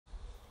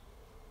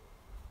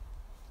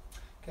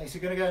Okay, so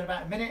we're going to go in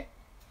about a minute.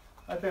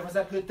 Hope everyone's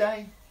had a good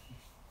day.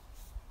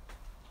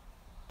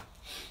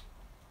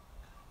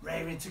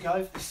 Raring to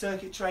go for the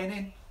circuit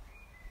training.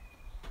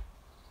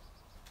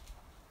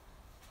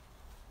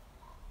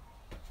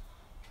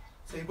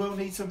 So you will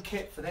need some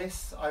kit for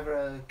this, either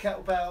a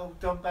kettlebell,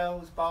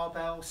 dumbbells,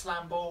 barbell,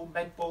 slam ball,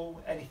 med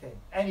ball, anything,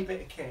 any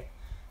bit of kit,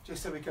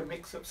 just so we can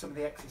mix up some of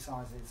the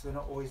exercises. We're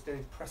not always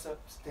doing press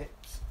ups,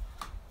 dips,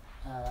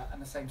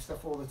 and the same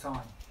stuff all the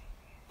time.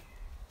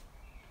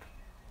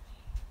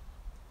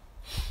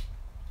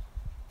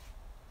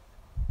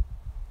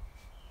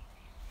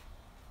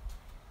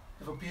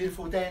 Have a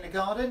beautiful day in the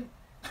garden.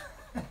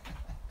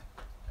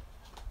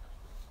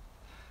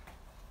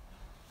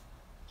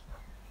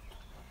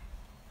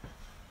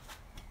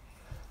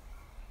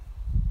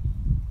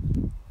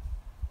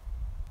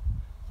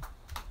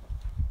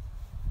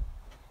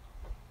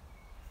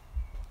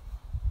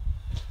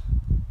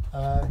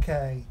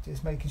 Okay,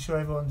 just making sure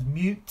everyone's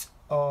mute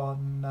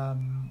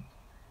on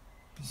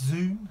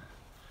Zoom,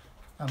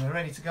 and we're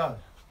ready to go.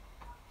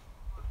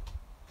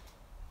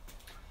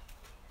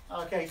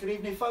 Okay, good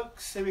evening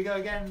folks, here we go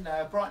again,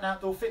 Brighton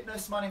Outdoor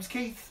Fitness. My name's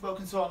Keith,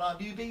 welcome to all our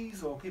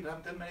newbies or people who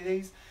haven't done many of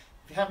these.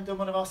 If you haven't done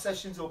one of our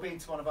sessions or been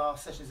to one of our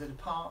sessions in the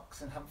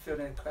parks and haven't filled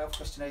in a health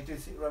questionnaire, do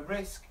this at your own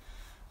risk.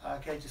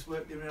 Okay, just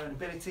work your own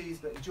abilities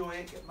but enjoy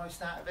it, get the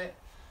most out of it.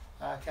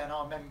 Okay, and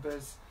our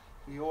members,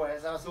 we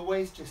always, as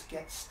always, just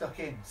get stuck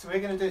in. So we're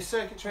going to do a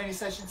circuit training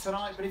session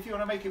tonight, but if you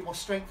want to make it more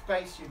strength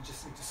based, you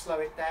just need to slow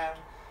it down.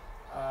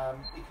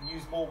 You can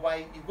use more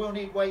weight. You will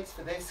need weights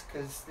for this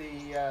because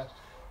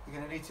you're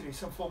going to need to do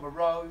some form of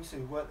row, so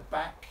we work the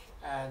back,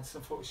 and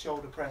some sort of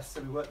shoulder press,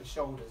 so we work the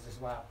shoulders as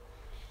well.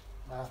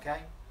 Okay.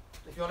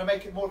 If you want to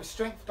make it more of a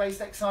strength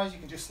based exercise, you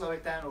can just slow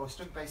it down, or a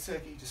strength based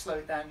circuit, you just slow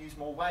it down, use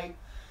more weight.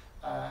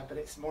 But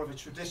it's more of a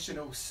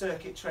traditional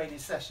circuit training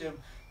session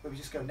where we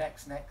just go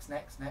next, next,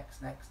 next,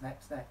 next, next,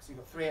 next, next. You've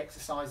got 3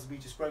 exercises, we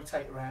just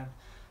rotate around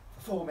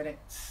for 4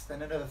 minutes,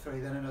 then another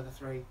 3, then another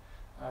 3.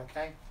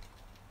 Okay.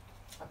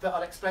 But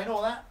I'll explain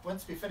all that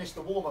once we finish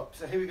the warm up.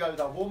 So here we go with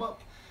our warm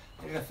up.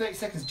 We've got 30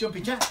 seconds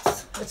jumping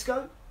jacks. Let's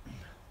go.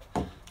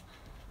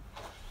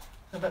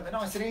 Remember,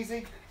 nice and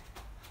easy.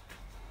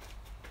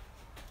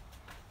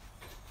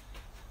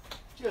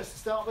 Just to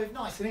start with,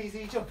 nice and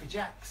easy jumping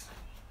jacks.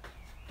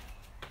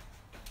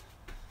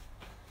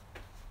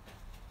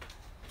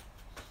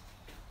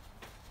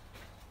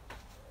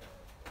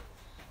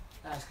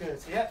 That's good.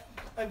 So yeah,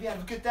 hope you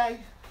have a good day.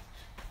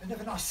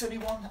 Another nice sunny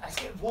one. And it's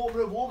getting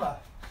warmer and warmer.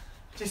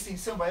 Just seen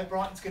somewhere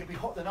Brighton's going to be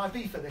hotter than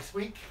IB for this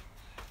week.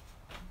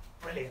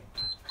 Brilliant.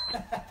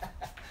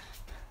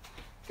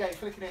 Okay,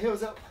 flicking the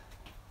heels up.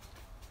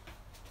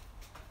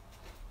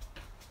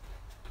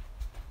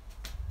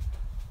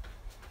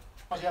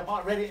 Actually, I might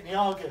have read it in the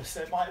Argus,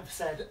 so it might have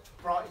said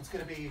Brighton's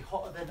going to be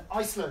hotter than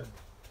Iceland.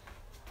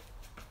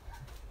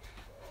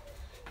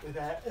 With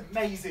their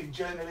amazing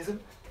journalism.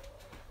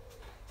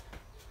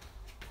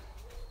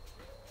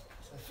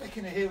 So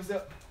flicking the heels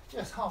up,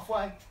 just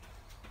halfway.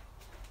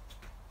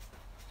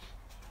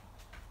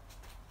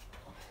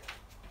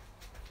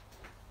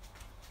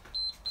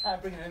 And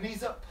bringing the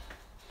knees up,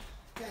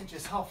 again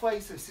just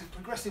halfway, so this is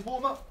progressive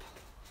warm up.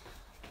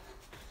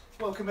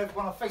 Welcome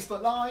everyone on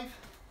Facebook Live.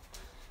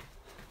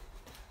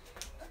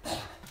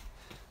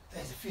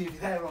 There's a few of you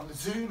there on the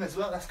Zoom as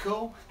well, that's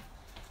cool.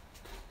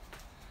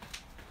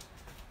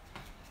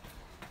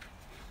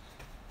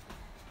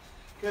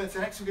 Good,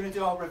 so next we're going to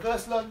do our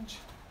reverse lunge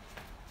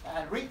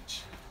and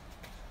reach.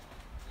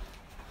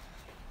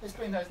 Let's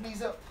bring those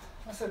knees up,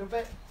 that's a little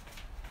bit.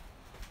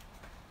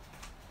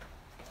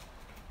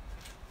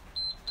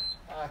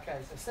 Okay,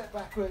 so step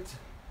backwards,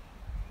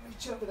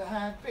 reach up with a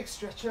hand, big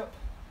stretch up.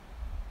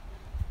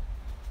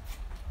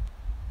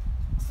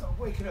 Start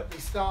waking up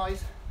these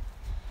thighs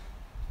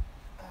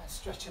and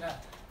stretching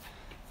out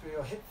through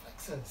your hip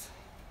flexors.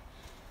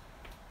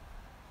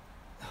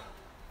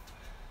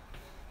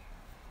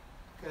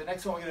 Good,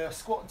 next one we're going to do a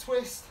squat and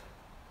twist.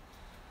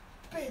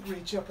 Big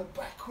reach up and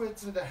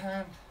backwards with a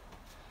hand.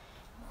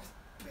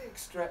 Nice big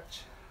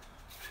stretch.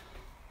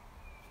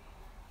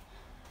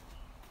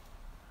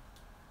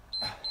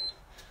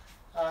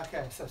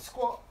 Okay, so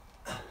squat,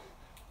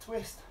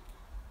 twist,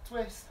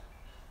 twist.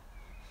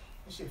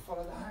 Make sure you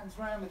follow the hands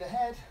round with the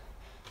head.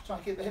 Try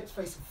and keep the hips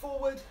facing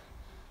forward.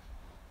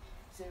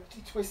 So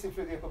keep twisting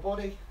through the upper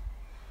body.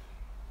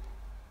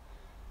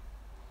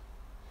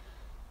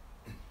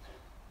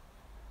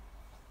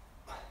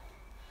 So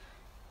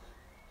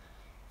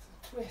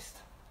twist,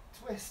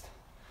 twist.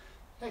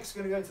 Next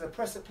we're going to go into the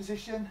press up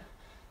position.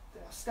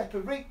 Then a step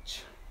and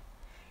reach,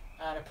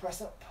 and a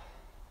press up.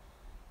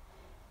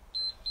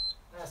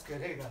 That's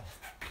good, here we go.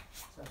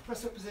 So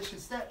press up position,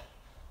 step,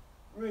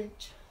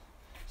 reach,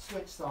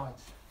 switch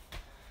sides.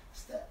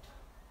 Step,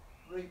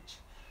 reach,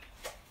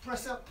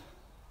 press up.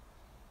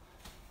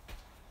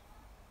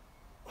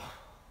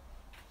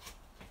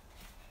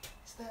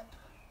 Step,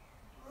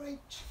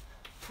 reach,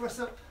 press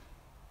up.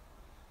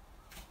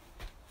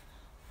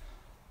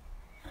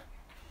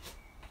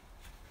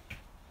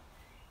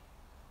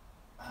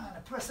 And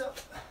a press up.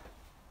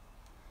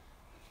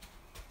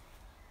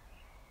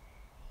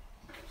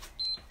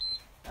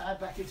 And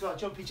back into our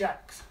jumpy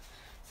jacks.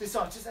 This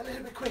time just a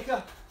little bit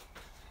quicker.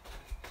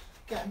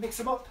 Go and mix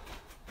them up.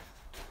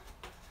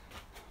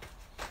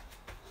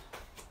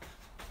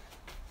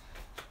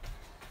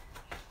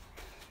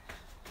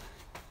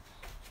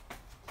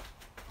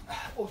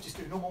 Or just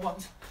do normal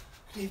ones.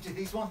 Do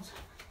these ones.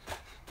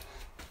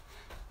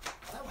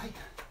 That way.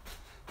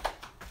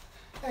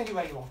 Any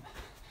way you want.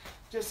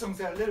 Just as long as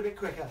they're a little bit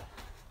quicker.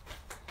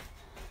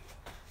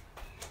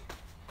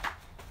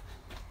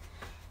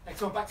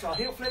 Next one, back to our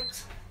heel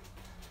flicks.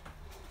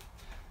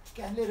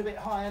 Get a little bit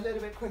higher, a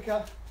little bit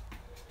quicker.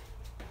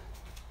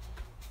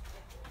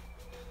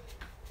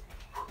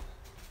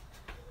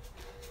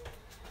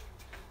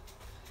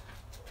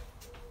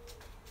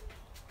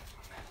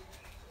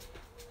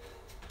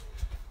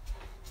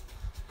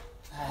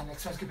 And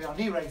next one's going to be our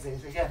knee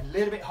raises. Again, a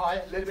little bit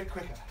higher, a little bit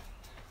quicker.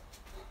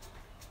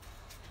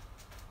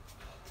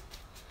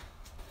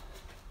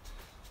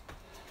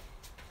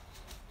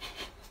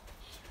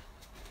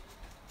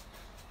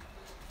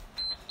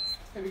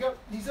 Here we go,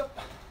 knees up.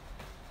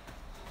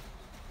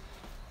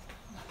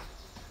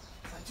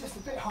 So just a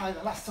bit higher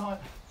than last time,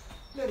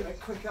 a little bit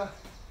quicker.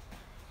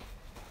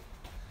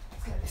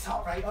 Let's get this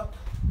heart rate up.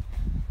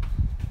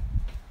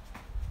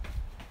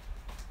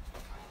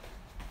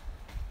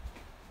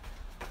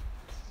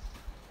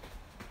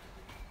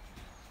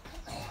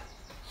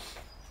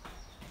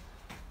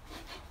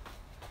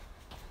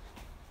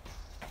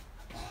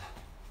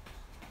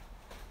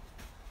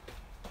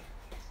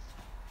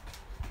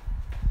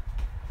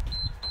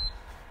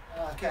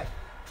 Okay,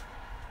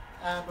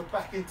 and we're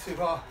back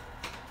into our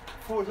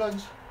forward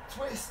lunge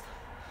twist.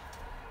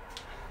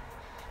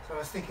 So I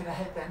was thinking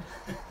ahead then,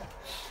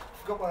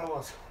 forgot where I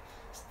was.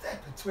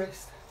 Step and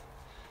twist.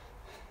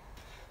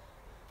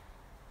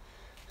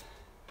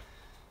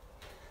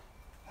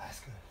 That's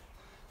good.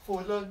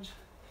 Forward lunge,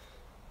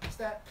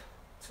 step,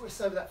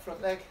 twist over that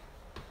front leg.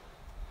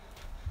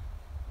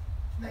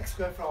 Next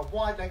we go for our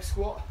wide leg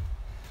squat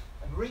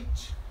and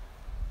reach.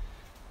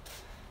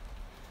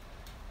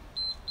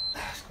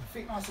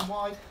 Feet nice and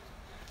wide,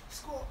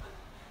 squat,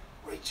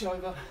 reach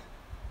over,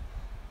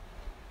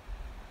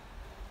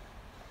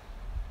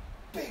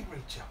 big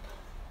reach up,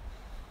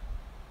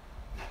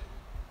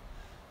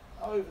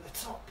 over the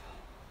top,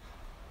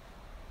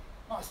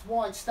 nice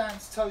wide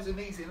stance, toes and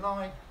knees in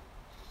line.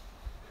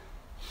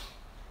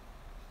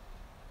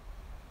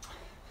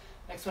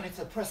 Next one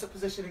into press up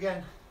position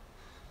again,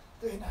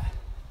 doing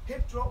a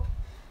hip drop,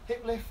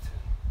 hip lift.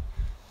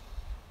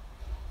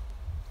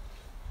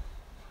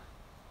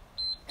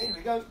 Here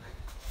we go,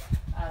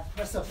 and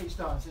press up each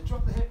time. So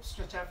drop the hips,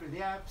 stretch out through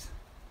the abs,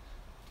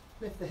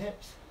 lift the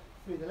hips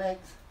through the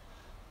legs,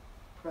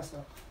 press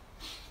up.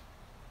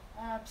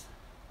 Abs,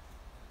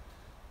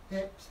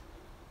 hips,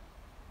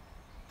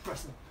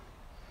 press up.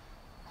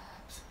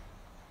 Abs,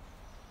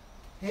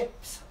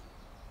 hips,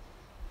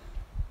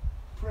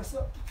 press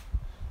up.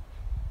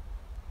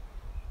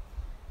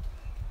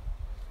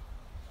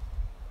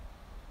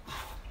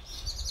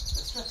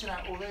 So stretching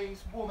out all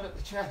these, warming up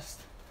the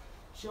chest,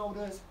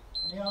 shoulders,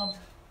 and the arms.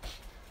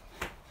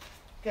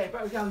 Okay,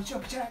 back we go,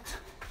 jumpy jacks.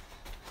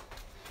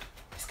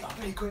 It's going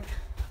really quick.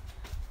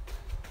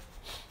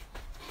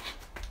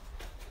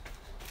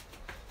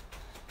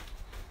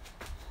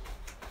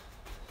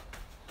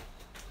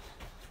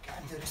 Go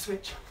and do the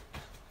switch.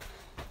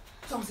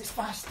 As long as it's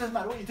fast, doesn't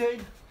matter what you're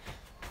doing.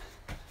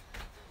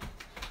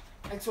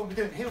 Next one we're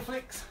doing heel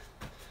flicks.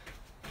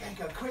 Again,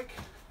 go quick.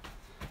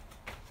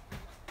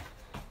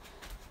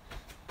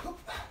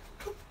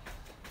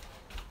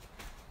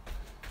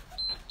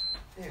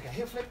 There you go,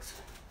 heel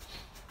flicks,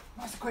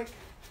 nice and quick,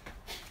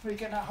 really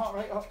getting that heart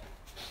rate up.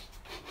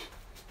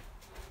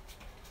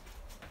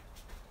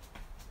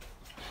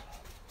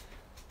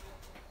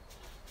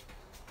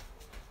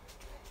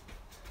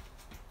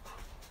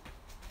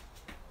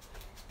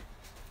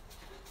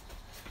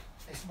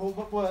 It's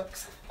what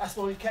works, that's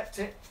why we kept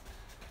it,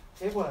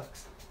 it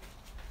works.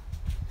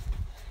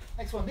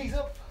 Next one, knees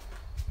up.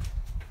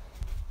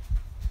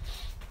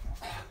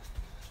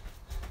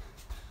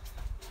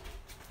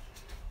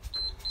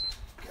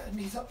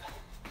 Knees up,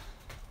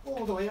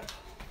 all the way up.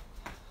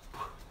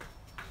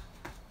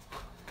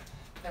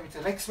 Then we do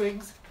leg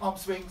swings, arm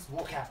swings,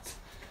 walk out,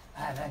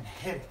 and then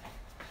hit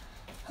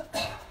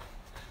it.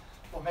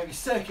 Or maybe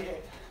circuit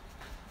it,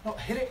 not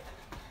hit it.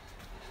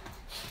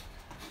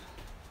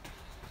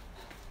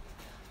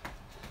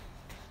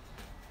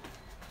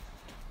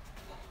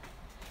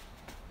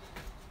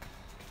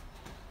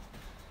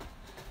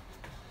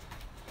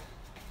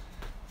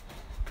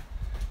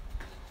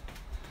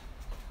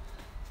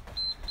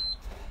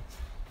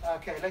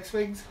 Okay, leg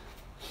swings.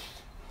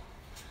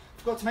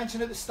 Forgot to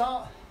mention at the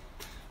start,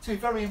 two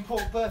very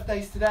important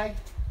birthdays today.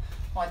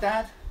 My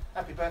dad,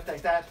 happy birthday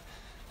Dad,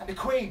 and the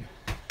Queen,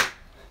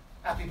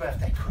 happy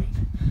birthday Queen.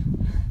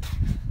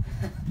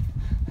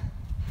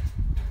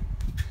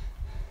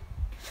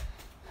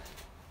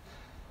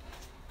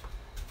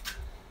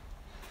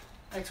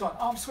 Next one,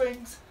 arm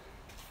swings.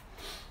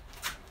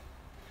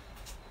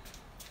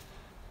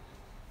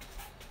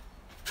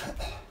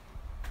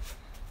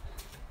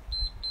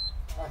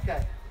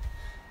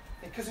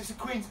 because it's a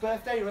Queen's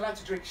birthday, you're allowed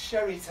to drink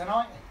sherry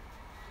tonight.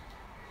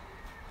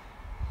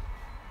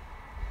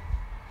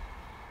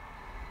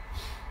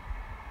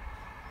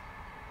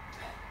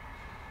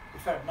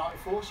 If her at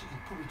 94, she can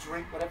probably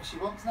drink whatever she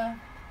wants now.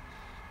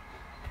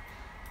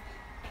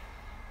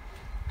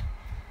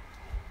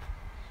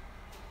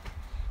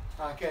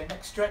 Okay,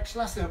 next stretch,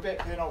 last little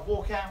bit, then I'll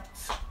walk out.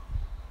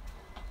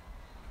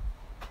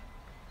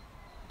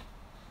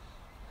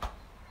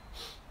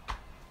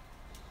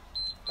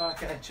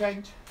 Okay, then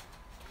change.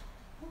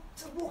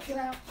 So walking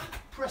out,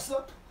 press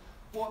up,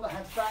 walk the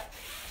hands back,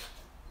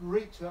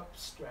 reach up,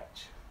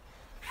 stretch.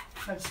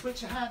 And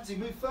switch your hands, you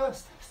move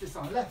first, it's this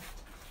on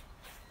left.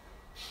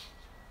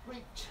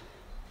 Reach.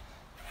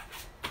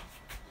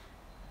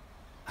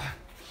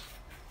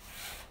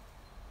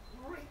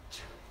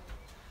 Reach.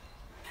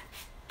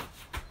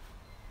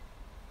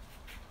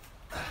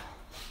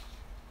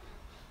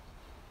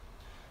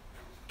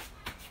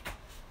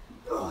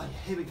 Oh, yeah,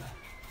 here we go.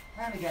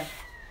 And again.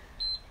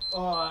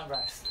 Oh, and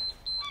rest.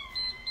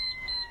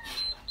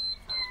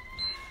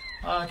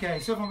 Okay,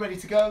 so if I'm ready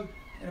to go,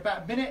 in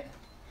about a minute,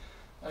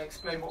 I'll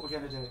explain what we're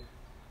going to do.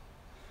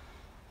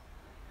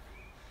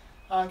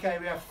 Okay,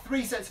 we have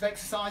 3 sets of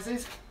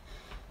exercises.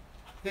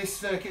 This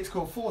circuit's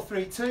called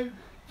 4-3-2.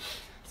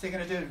 So you're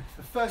going to do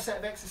the first set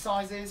of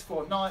exercises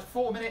for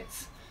 4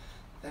 minutes,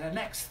 then the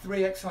next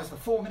 3 exercises for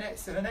 4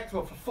 minutes, then the next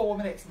one for 4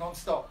 minutes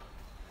non-stop.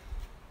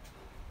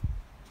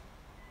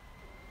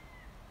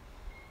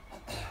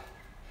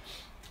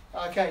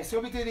 Okay, so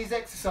when we do these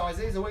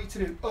exercises, I want you to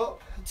do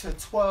up to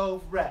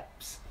 12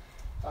 reps.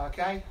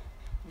 Okay,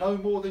 no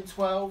more than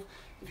 12.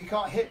 If you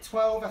can't hit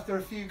 12 after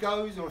a few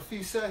goes or a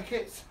few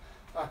circuits,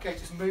 okay,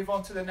 just move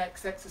on to the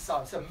next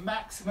exercise. So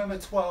maximum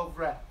of 12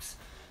 reps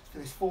for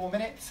this 4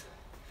 minutes.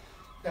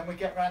 Then we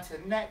get around to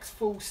the next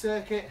full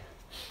circuit.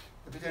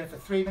 We'll be doing it for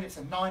 3 minutes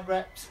and 9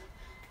 reps.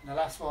 And the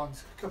last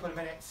one's a couple of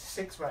minutes,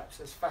 6 reps,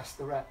 as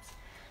faster reps.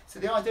 So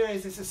the idea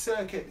is it's a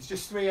circuit, it's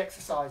just 3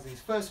 exercises.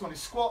 First one is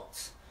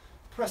squats,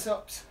 press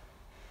ups,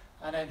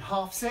 and then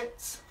half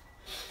sits.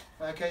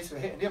 Okay, so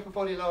we're hitting the upper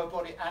body, lower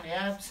body, and the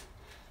abs.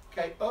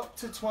 Okay, up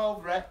to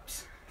 12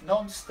 reps,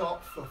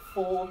 non-stop for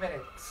 4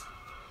 minutes.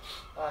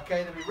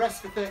 Okay, then we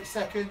rest for 30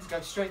 seconds, go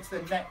straight to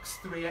the next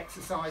 3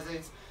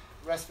 exercises,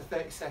 rest for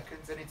 30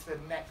 seconds, and into the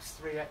next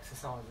 3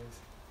 exercises.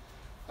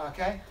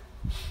 Okay,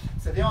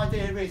 so the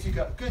idea is you've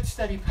got a good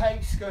steady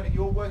pace,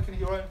 working at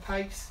your own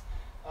pace.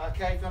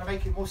 Okay, if you want to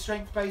make it more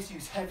strength based,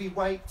 use heavy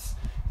weights.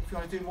 If you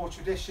want to do more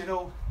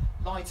traditional,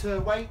 lighter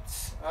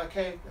weights,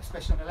 okay,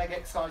 especially on the leg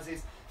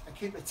exercises, and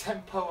keep the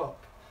tempo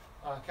up.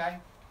 Okay,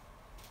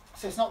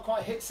 so it's not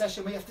quite a hit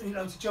session where you have to do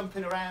loads of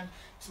jumping around.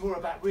 It's more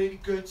about really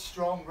good,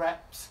 strong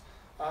reps.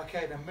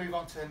 Okay, then move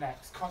on to the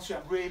next.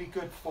 Concentrate on really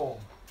good form.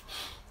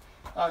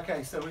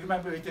 Okay, so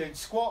remember we're doing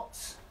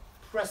squats,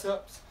 press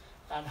ups,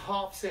 and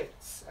half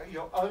sits at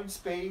your own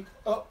speed,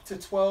 up to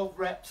 12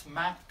 reps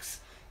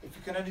max. If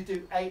you can only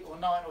do 8 or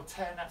 9 or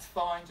 10, that's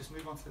fine. Just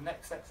move on to the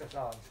next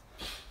exercise.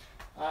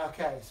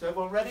 Okay, so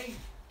everyone ready?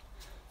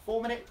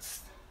 4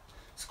 minutes.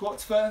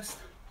 Squats first.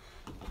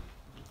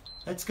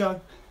 Let's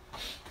go.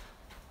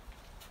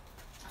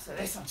 So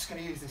this, I'm just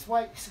going to use this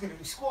weight. It's going to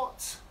do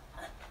squats.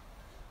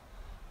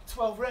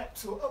 12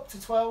 reps or up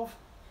to 12.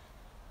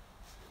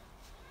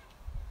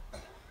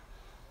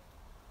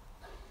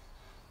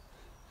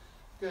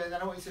 Good,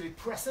 then I want you to do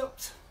press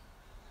ups.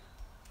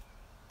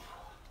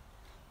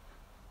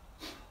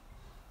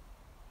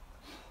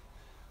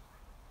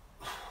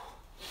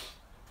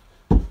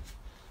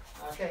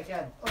 Okay,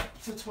 again,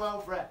 up to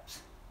 12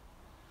 reps.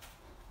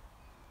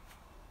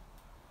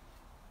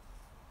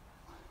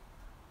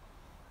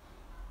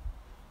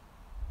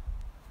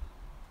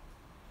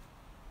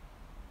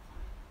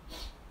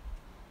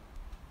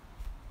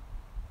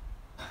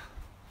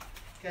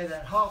 Okay,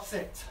 then half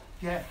sit,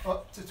 yeah,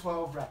 up to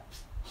 12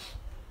 reps.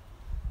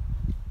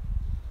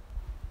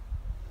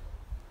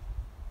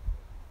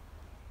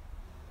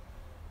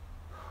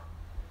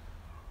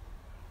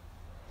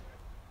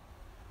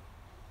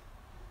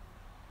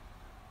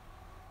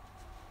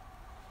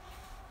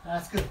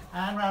 That's good,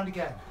 and round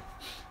again.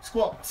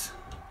 Squats.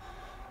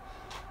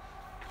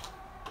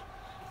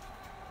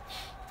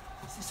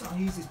 So this time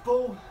use this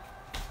ball.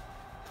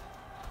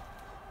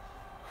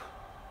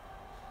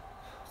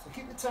 So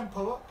keep the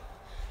tempo up.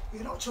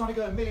 You're not trying to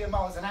go a million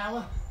miles an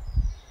hour.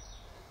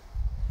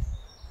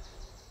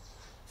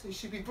 So you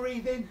should be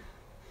breathing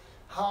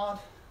hard,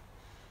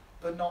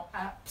 but not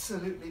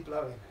absolutely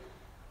blowing.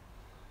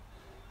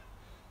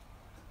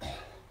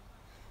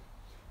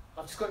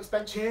 I've just got this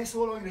bench here,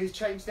 so all I'm going to do is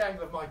change the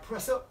angle of my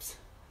press ups.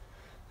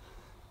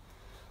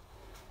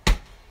 So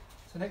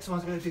next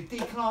one's going to do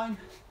decline.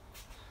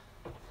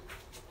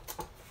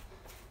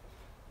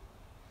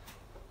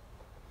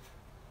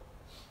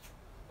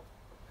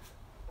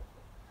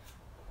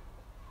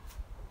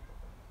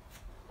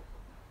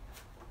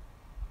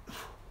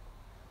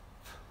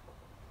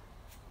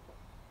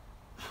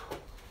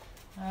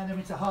 And then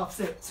into half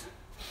sit.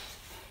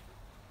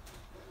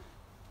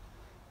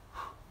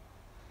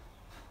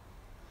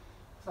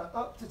 So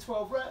up to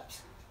 12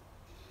 reps.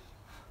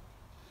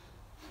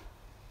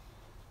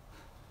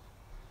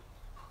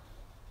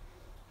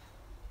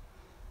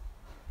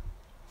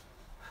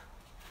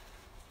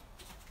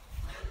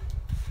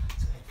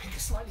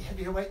 Slightly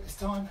heavier weight this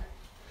time.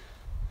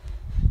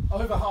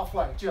 Over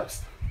halfway,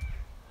 just.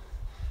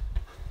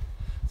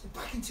 So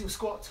back into your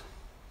squat.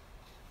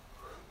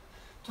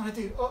 Trying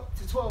to do up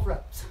to 12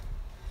 reps.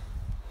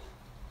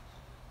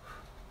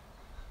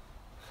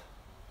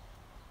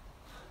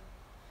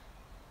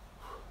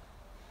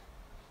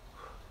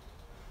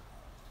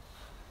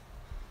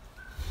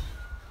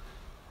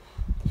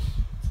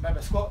 So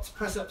remember, squats,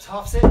 press ups,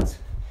 half sit.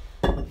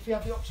 If you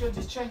have the option,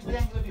 just change the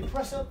angle of your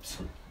press ups.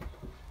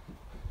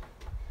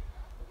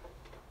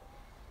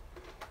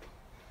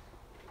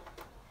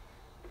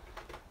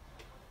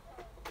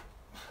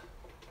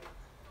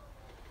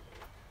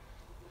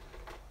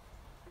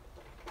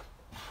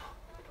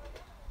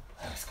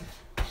 That's good.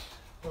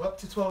 We're up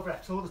to 12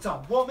 reps all the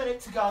time. 1 minute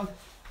to go.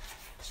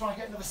 Let's try and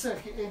get another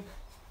circuit in.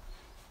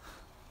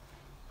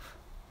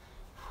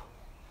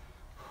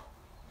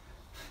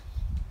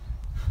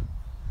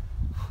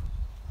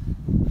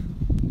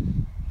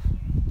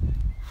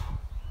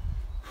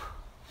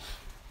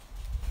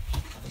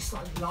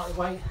 Slightly lighter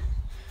weight,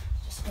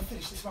 just to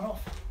finish this one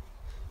off.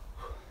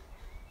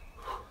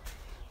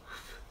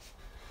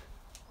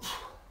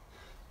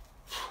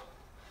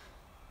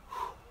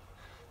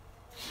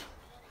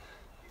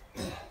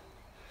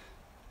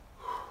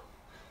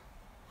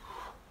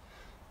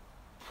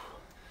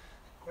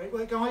 Great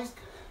work, guys.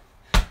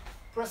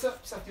 Press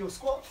ups after your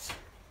squats.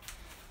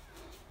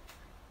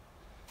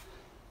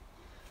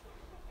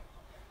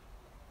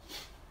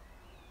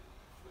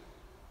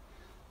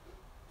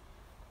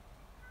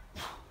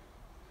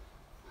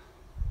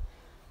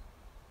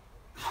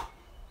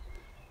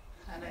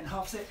 And then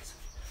half sits.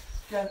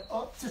 Going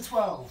up to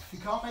 12. If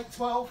you can't make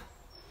 12,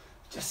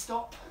 just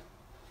stop.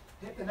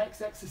 Hit the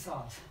next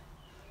exercise.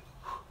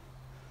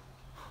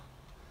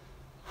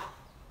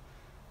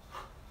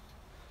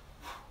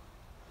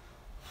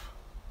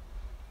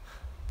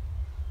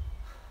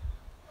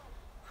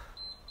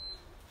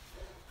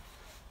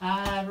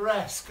 And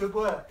rest. Good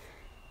work.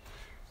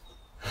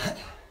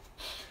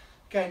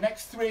 Okay,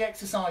 next 3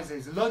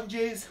 exercises.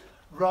 Lunges,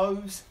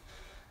 rows,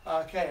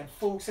 okay, and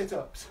full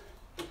sit-ups.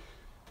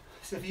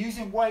 So if you're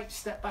using weight,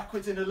 step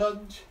backwards in a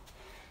lunge.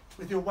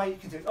 With your weight,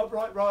 you can do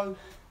upright row,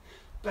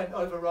 bent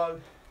over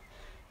row,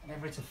 and then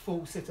we're into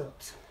full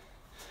sit-ups.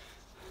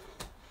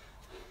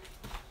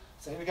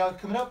 So here we go,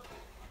 coming up.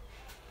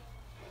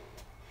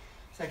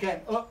 So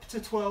again, up to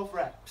 12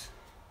 reps.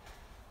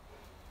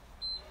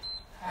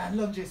 And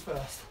lunges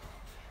first.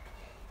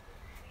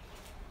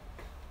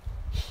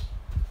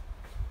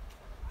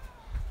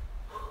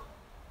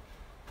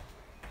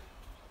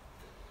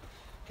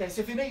 Okay,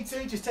 so if you need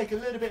to, just take a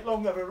little bit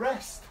longer of a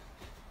rest.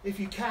 If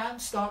you can,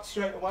 start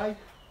straight away.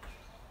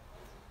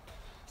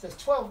 So there's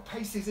 12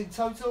 paces in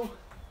total.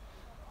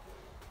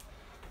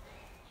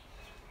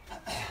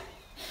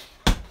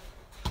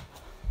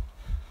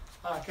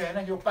 Okay, and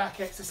then your back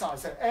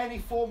exercise. So any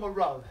form of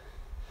row.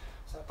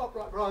 So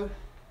upright row,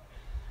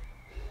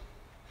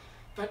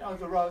 bent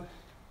over row.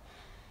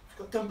 If you've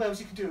got dumbbells,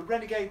 you can do a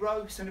renegade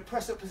row, so in a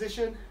press up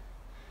position.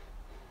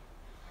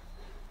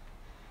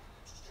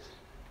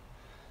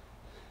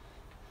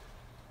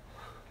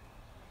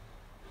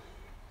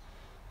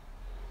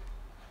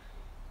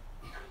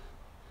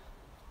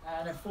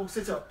 And then full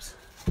sit-ups.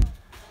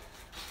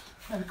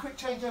 And a quick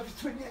change over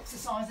between the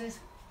exercises.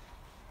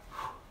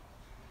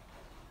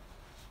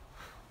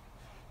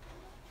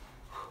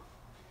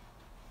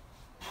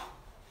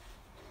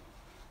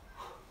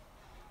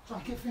 Try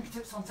and keep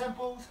fingertips on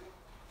temples.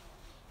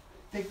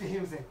 Dig the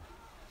heels in.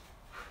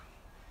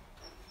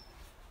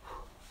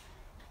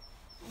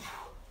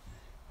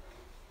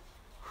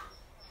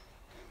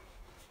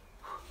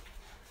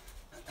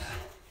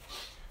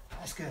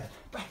 That's good.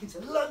 Back into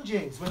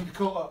lunges when you're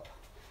caught up.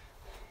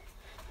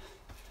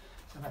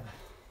 So remember,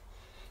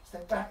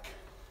 step back.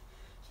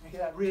 So you get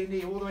that rear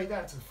knee all the way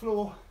down to the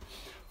floor.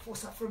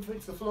 Force that front foot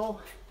into the floor.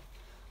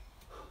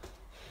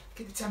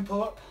 Keep the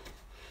tempo up.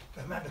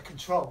 But remember,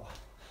 control.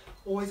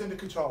 Always under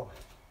control.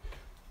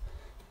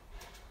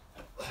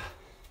 So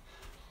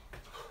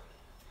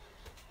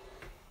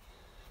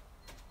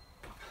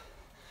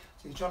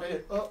you're trying to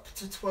do up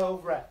to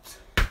 12 reps.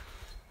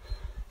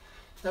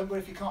 Don't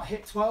worry if you can't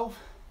hit 12.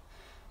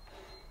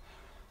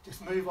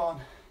 Just move on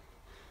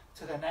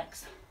to the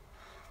next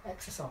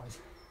exercise.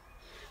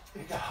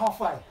 Here you go,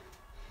 halfway.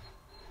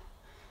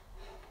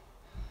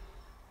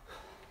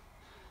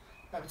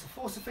 Remember to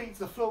force the feet into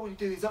the floor when you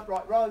do these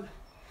upright row.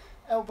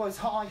 Elbows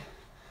high,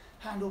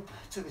 hand up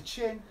to the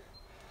chin.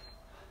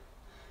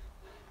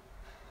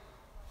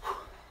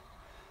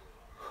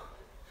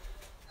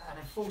 And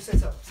then full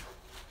sit-ups.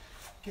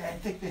 Again,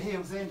 dig the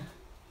heels in.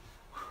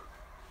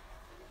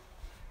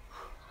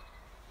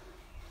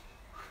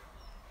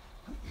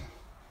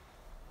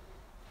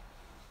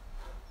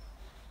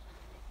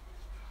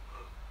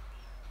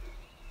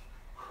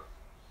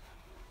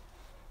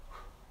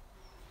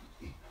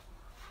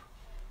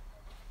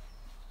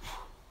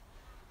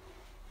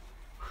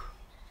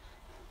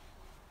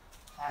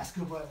 That's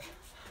good work.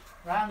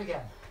 Round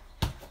again.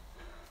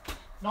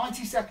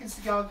 90 seconds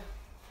to go.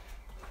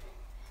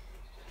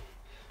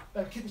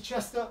 Keep the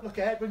chest up, look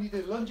ahead when you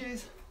do the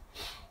lunges.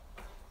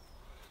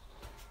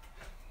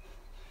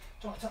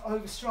 Try to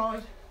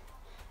overstride.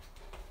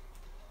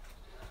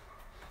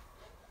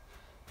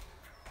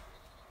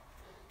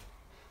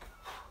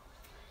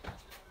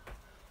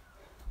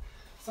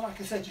 So like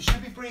I said, you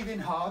should be breathing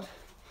hard,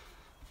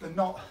 but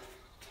not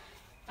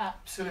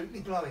absolutely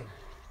blowing.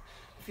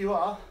 If you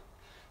are,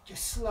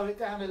 just slow it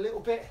down a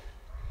little bit.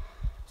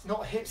 It's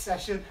not a HIIT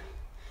session.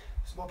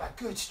 It's more about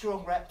good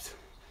strong reps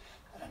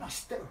and a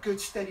nice good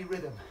steady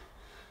rhythm.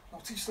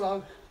 Not too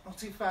slow, not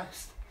too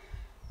fast.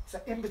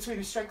 So in between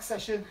a strength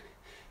session,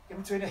 in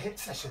between a HIIT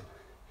session.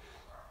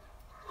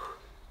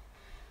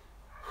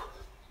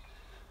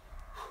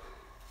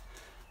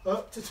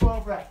 Up to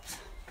 12 reps.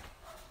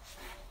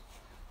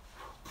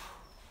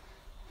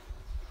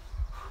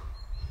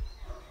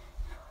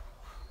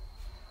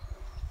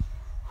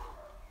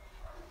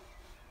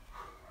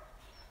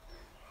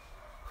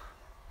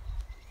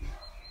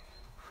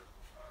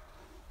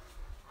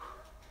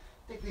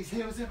 Dig these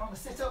heels in on the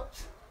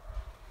sit-ups.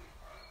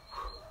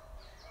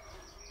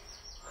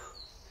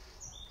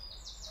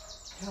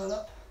 Curl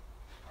up.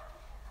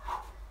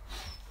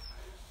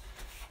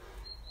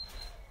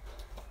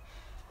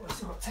 We've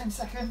still got 10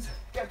 seconds.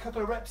 Get a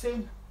couple of reps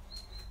in.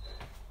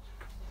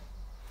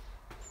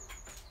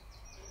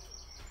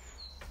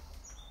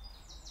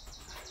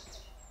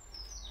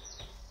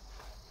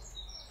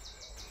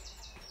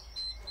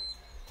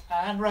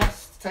 And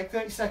rest. Take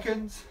 30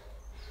 seconds.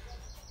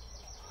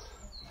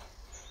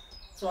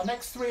 So our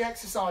next 3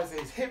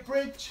 exercises, hip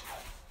bridge.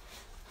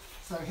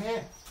 So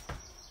here,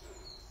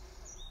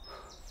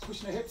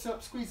 pushing the hips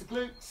up, squeeze the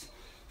glutes,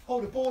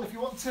 hold a ball if you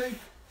want to.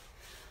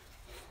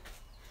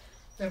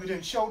 Then we're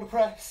doing shoulder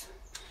press,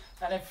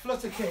 and then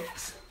flutter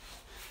kicks.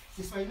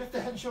 This way, lift the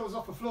head and shoulders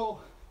off the floor,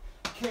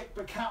 kick,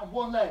 but count on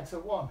one leg. So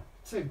 1,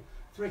 2,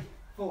 3,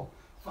 4,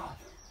 5.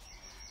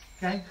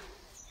 Okay,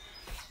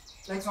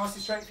 legs nice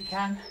and straight if you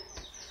can.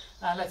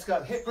 And let's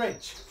go, hip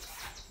bridge,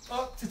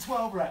 up to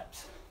 12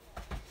 reps.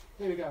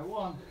 Here we go,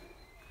 1.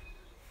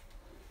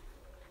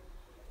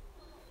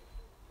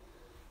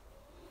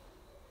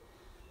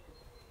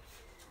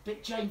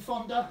 Bit Jane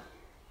Fonda.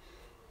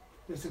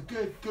 It's a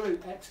good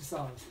glute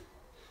exercise.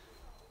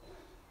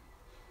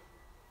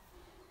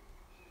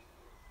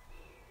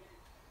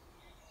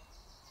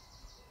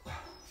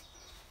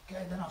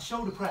 Okay, then our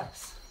shoulder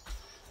press.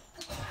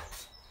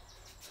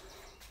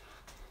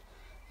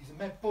 Use a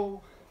med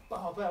ball,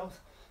 barbells,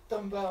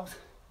 dumbbells,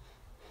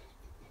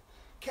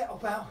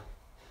 kettlebell,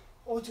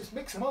 or just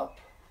mix them up.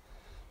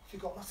 If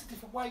you've got lots of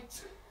different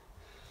weights,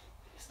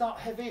 start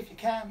heavy if you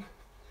can.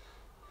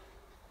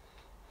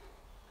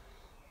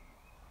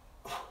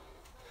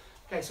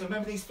 Okay, so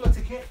remember these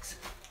flutter kicks.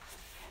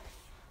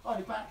 On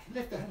your back,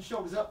 lift the head and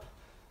shoulders up,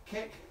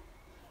 kick,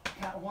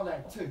 count on one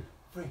leg, 2,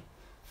 3,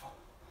 4.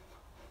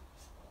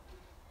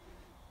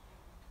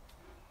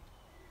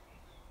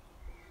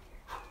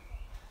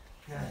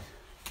 Good.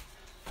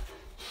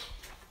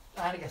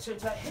 And again, so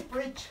it's that hip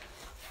bridge,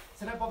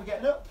 so don't bother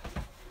getting up.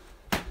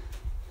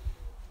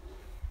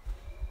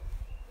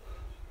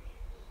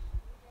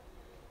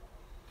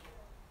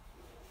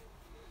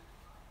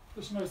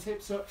 Pushing those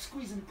hips up,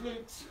 squeezing the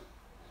glutes.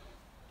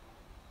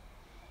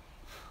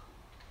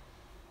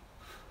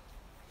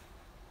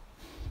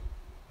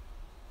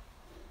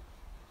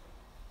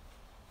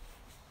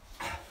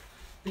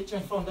 Bit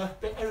Jane Fonda,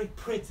 bit Eric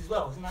Prydz as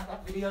well, isn't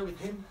that video with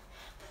him?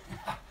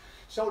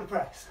 Shoulder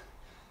press.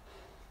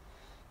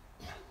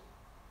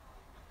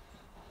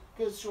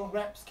 Good strong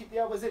reps, keep the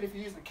elbows in if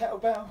you're using the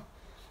kettlebell.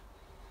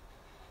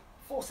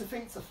 Force the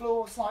feet to the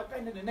floor, slight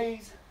bend in the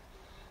knees,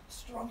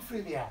 strong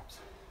through the abs.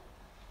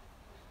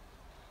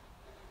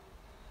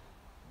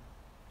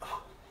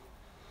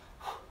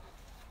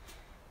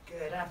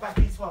 Good, and back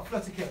into our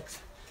flutter kicks.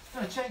 I'm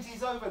going to change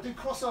these over, do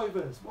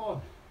crossovers.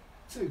 1,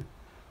 2,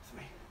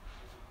 3.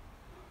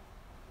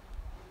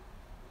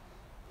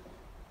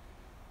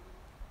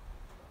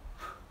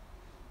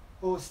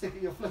 Or stick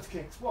at your flutter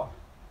kicks. 1,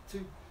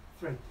 2,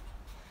 3.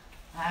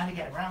 And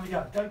again, round we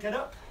go. Don't get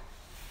up.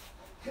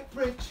 Hip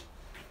bridge.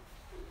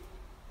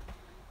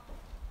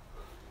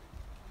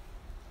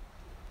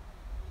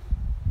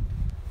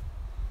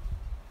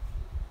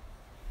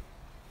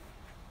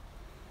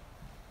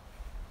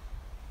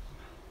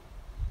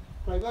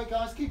 Great work,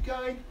 guys. Keep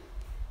going.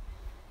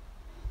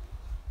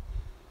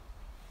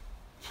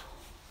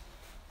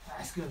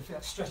 That's good. Feel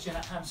like stretching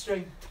that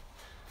hamstring.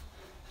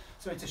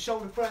 So into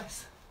shoulder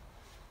press.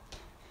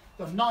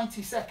 Got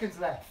 90 seconds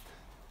left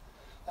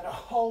and a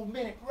whole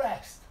minute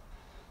rest.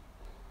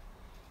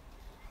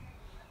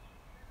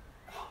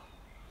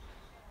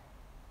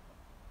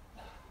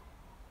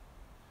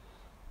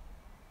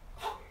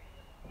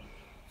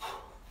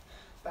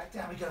 Back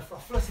down we go for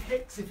our flutter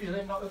kicks if you're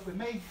not up with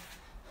me.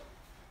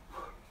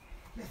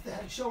 Lift the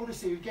head and shoulders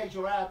so you engage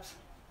your abs.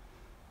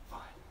 5,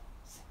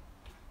 6,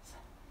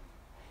 7,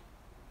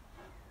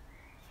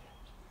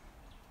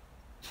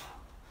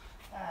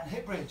 8. And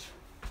hip bridge.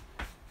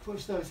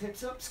 Push those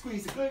hips up,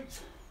 squeeze the glutes.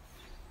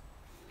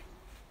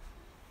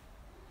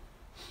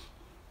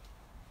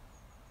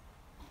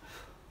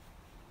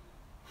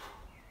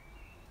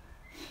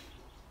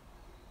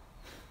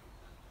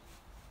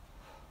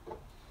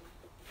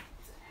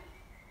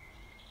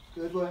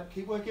 Good work.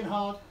 Keep working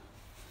hard.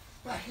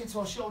 Back into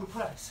our shoulder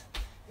press.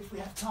 If we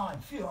have time,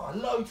 feel our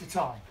loads of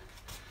time.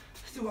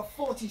 Still got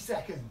 40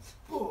 seconds.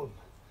 Boom.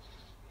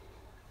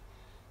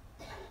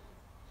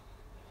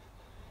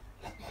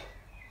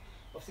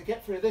 To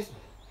get through this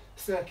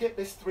circuit,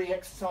 this 3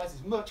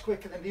 exercises much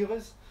quicker than the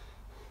others.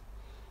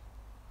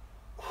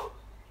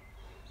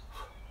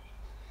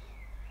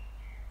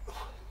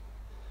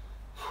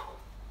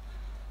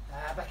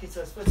 Back into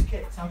those footer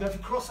kicks. Now I'm going for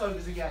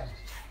crossovers again.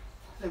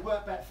 They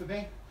work better for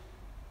me.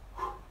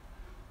 I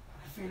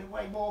can feel it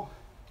way more.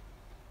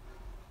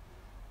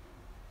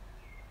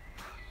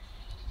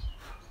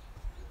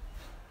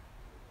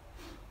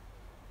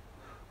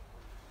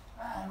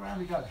 And round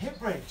we go. Hip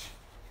bridge.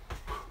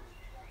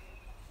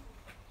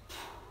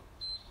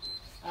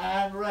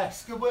 And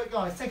rest. Good work,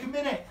 guys. Take a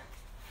minute.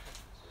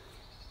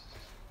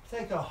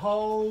 Take a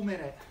whole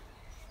minute.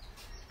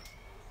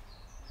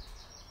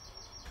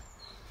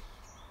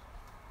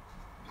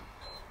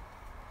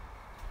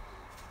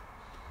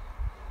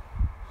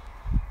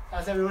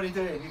 How's everybody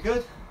doing? You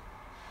good?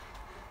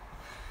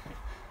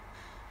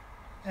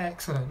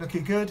 Excellent.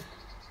 Looking good.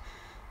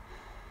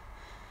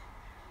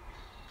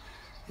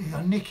 You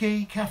got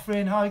Nikki,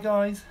 Catherine. Hi,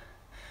 guys.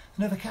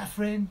 Another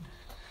Catherine.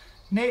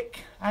 Nick,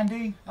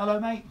 Andy. Hello,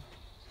 mate.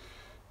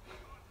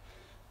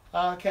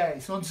 Okay,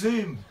 so on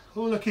Zoom,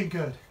 all looking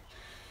good.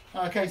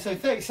 Okay, so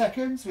 30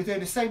 seconds, we're doing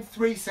the same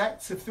 3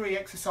 sets of 3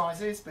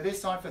 exercises, but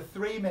this time for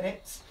 3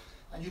 minutes,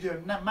 and you're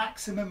doing a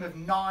maximum of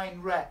 9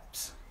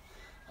 reps.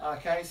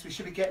 Okay, so we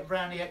should be getting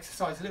around the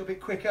exercise a little bit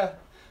quicker,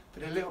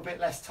 but a little bit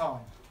less time.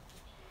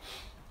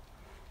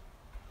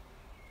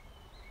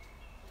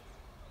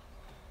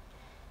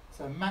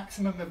 So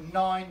maximum of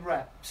 9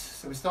 reps.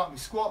 So we're starting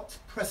with squat,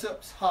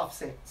 press-ups, half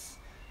sits.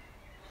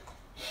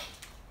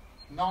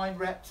 9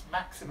 reps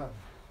maximum.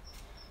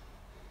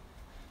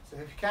 So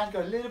if you can,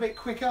 go a little bit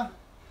quicker.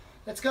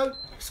 Let's go.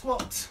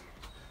 Squat.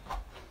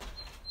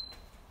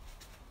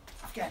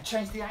 Again,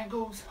 change the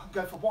angles.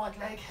 Go for wide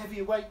leg,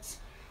 heavier weights.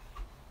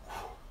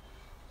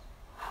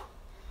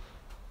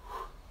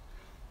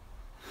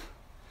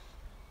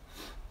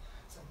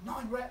 So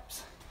 9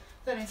 reps.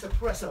 Then into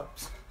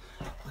press-ups.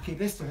 I'll keep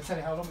this to tell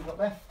you how long we've got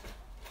left.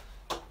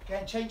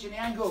 Again, changing the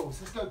angles.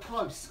 Let's go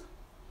close.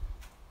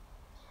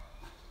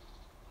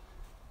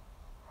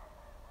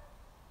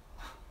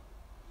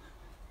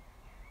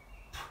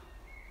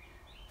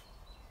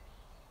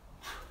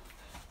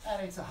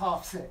 And into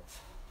half sit.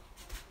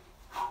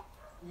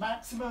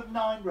 Maximum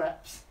 9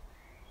 reps.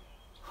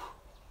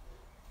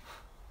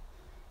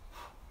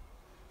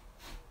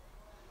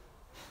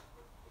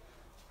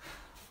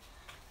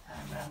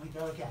 And round we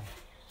go again.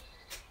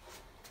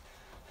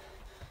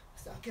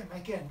 So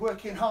again,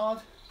 working hard,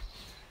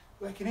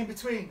 working in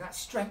between that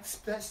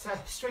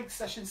strength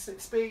sessions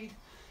at speed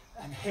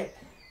and hit.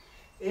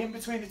 In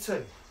between the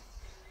two.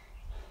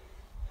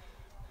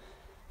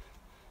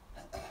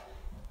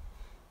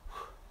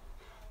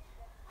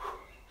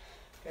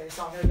 Okay,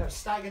 so I'm going to go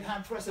staggered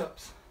hand press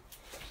ups.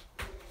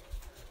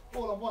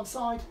 All on one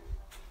side.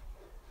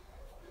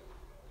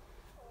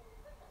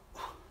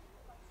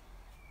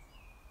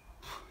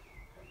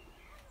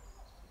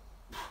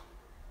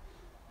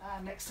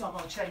 And next time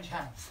I'll change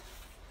hands.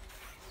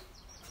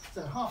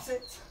 So half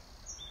sit.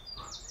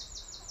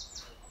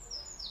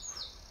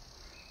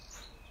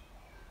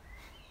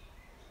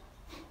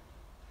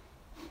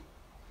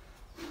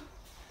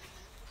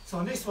 So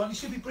on this one, you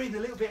should be breathing a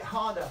little bit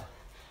harder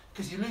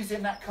because you're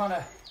losing that kind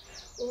of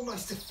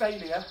almost to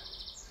failure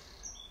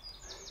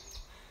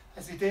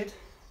as we did.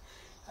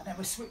 And then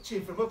we're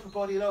switching from upper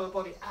body, lower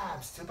body,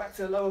 abs to back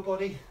to the lower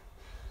body.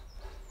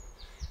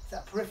 It's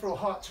that peripheral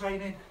heart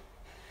training.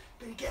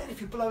 But again, if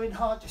you're blowing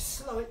hard, just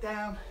slow it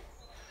down.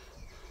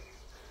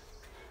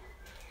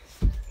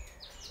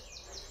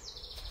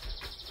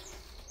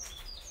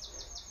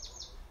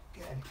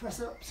 Again,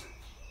 press ups.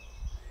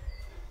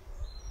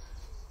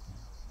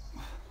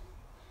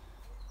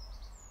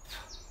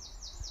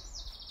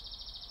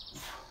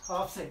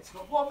 Half six.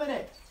 Got 1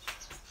 minute.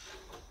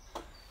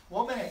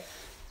 1 minute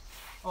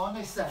on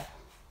this set.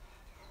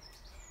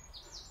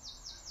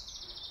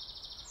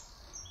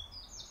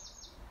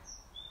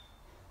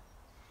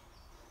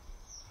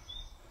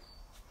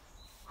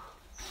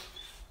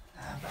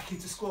 And back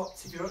into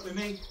squats if you're up with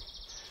me.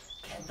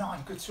 Again,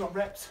 9 good strong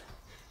reps.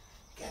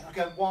 Again, I'm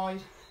going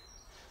wide.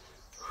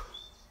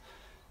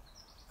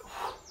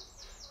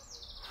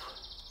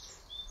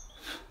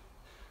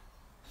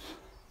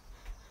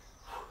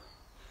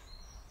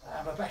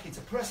 And we're back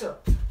into press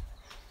up.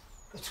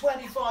 Got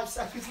 25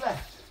 seconds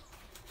left.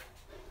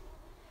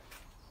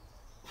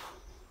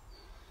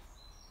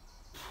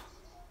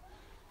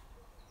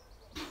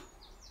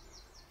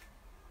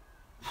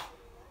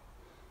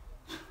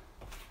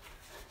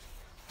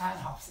 And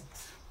half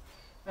six.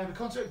 Remember,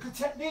 concentrate on good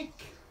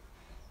technique.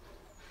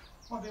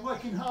 Might be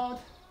working hard.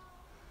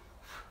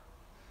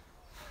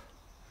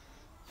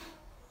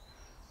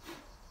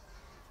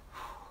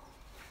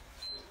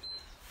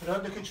 But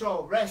under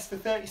control. Rest for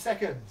 30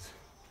 seconds.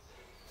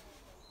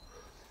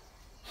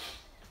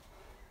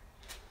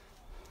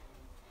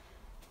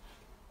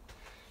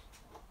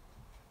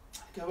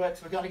 Good work.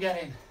 So we're going again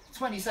in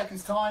 20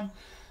 seconds time.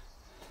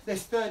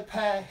 This third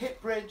pair,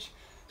 hip bridge,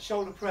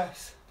 shoulder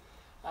press,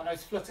 and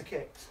those flutter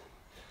kicks.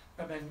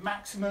 Remember,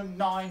 maximum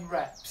 9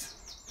 reps.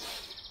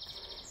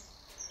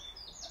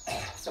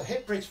 So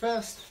hip bridge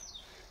first.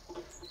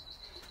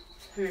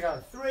 Here we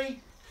go. 3,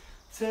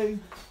 2,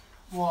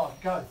 1.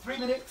 Go. 3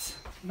 minutes,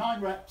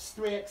 9 reps,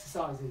 3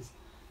 exercises.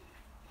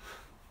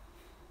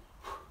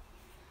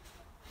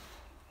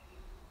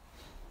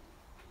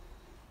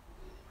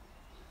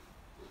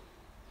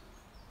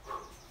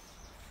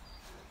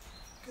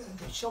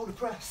 Good shoulder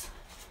press.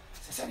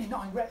 So it's only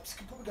 9 reps. You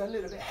can probably go a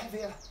little bit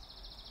heavier.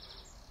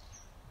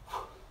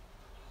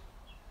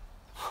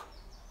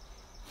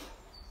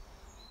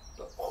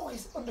 But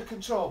always under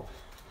control.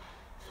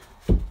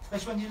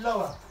 Especially when you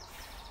lower.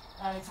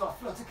 And it's like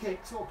flutter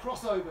kicks or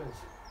crossovers.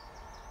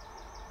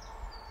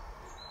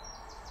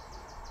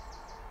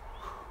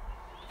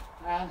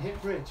 And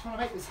hip bridge. If you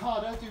want to make this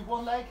harder, do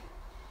one leg.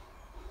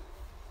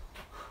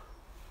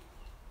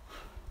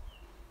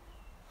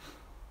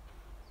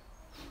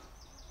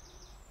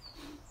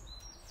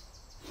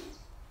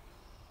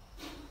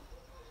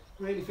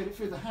 Really feel it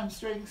through the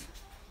hamstrings.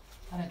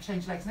 And then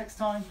change legs next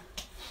time.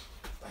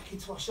 Back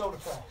into our shoulder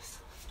press.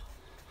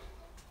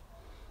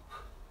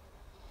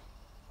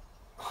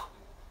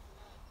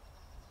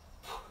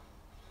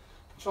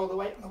 Control the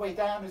weight on the way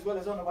down as well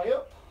as on the way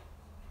up.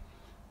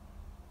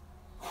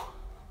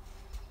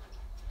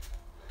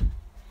 And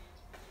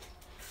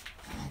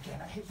again,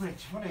 that hip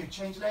bridge. You want to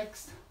change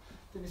legs.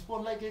 Do this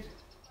one-legged.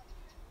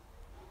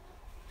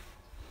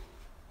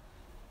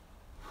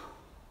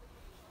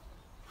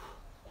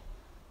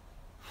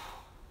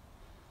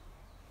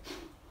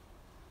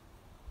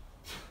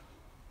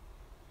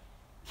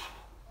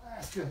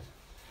 That's good.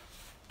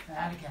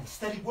 And again,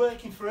 steady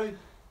working through.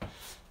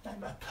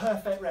 Remember,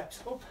 perfect reps.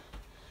 Oh.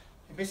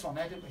 We missed one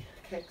there, didn't we?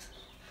 Kicks.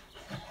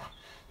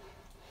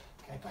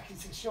 Okay, back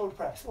into the shoulder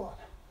press. 1.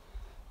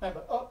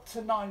 Remember, up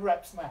to 9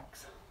 reps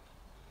max.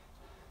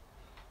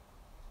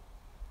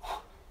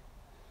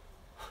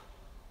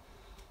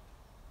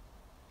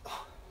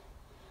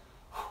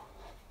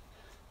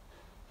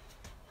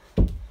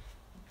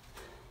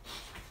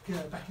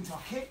 Good, back into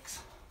our kicks.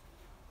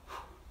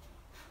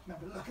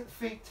 Remember, look at the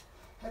feet,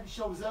 head and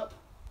shoulders up.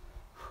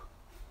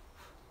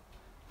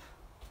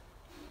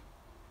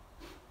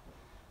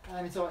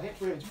 And into our hip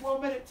bridge.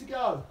 1 minute to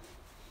go.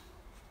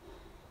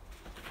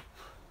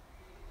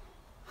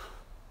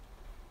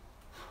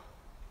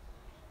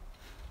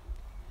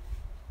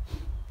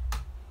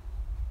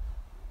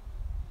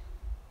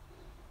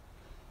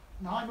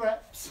 Nine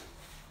reps.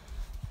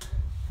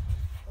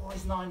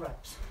 Always 9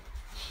 reps.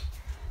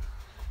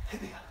 Here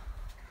we go.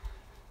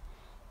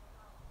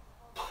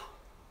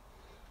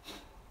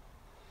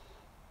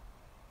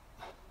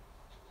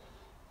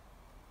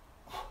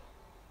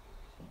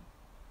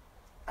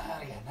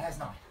 And again, there's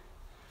 9.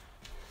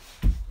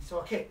 So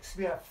our kicks,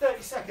 we have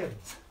 30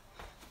 seconds.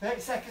 30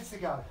 seconds to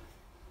go.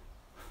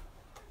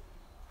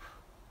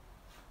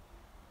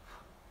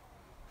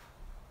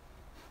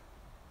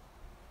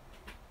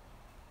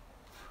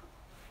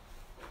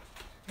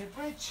 Hip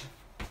bridge.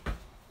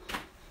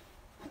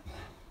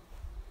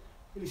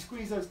 Really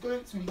squeeze those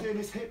glutes when you're doing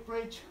this hip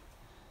bridge.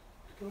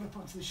 Going up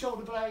onto the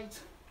shoulder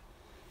blades.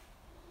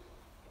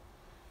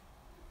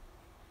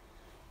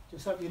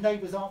 Just hope your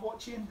neighbours aren't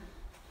watching.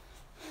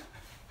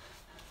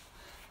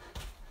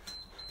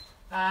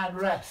 And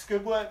rest.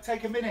 Good work.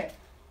 Take a minute.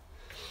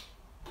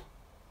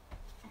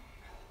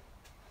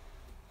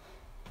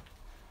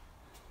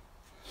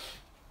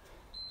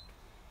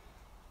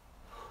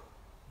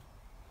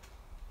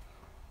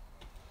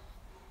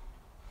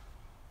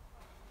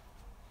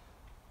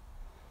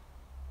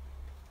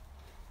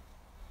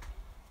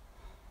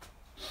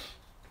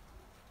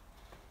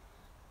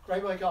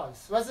 Great work, guys.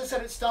 So as I said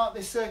at the start,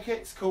 this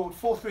circuit's called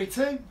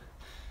 4-3-2.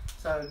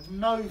 So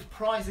no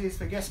prizes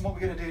for guessing what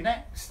we're going to do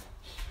next.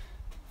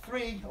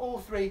 All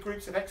three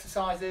groups of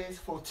exercises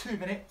for 2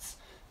 minutes,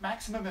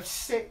 maximum of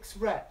 6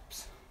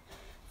 reps.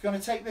 If you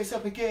want to take this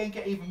up again,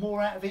 get even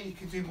more out of it, you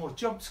can do more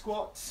jump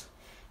squats,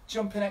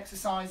 jumping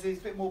exercises,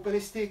 a bit more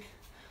ballistic.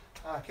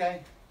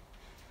 Okay.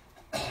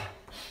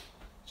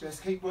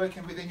 Just keep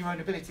working within your own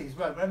abilities.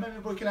 Right, remember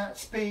we're working at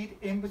speed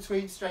in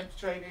between strength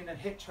training and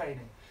HIIT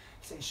training.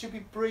 So you should be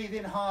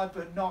breathing hard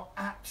but not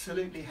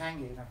absolutely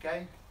hanging,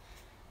 okay?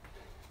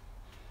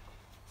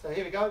 So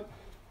here we go.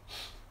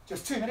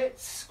 Just 2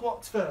 minutes,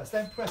 squats first,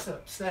 then press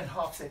ups, then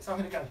half sits. I'm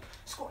going to go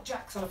squat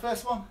jacks on the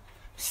first one,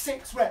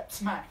 6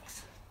 reps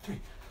max. 3,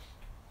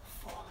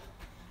 4,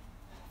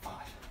 5,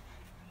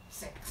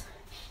 6.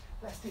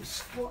 Let's do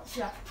squat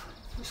jack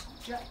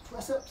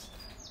press ups.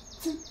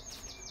 2,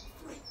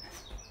 3,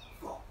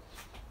 4,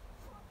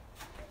 5,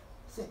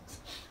 6.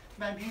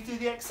 Remember, you do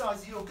the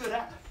exercises you're good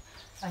at,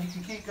 and you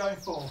can keep going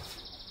for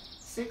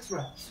 6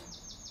 reps.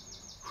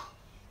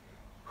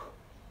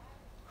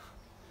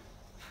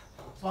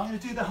 So I'm going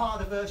to do the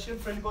harder version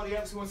for anybody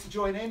else who wants to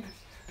join in.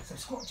 So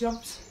squat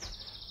jumps.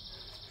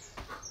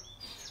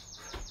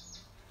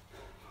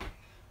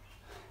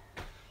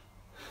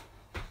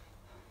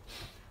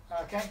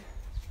 Okay.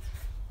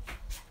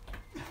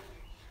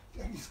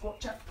 squat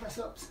jack press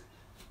ups.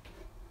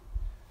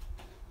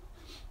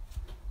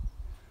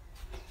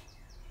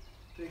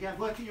 But again,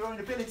 work at your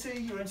own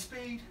ability, your own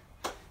speed.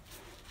 You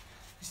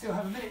still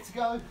have a minute to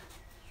go.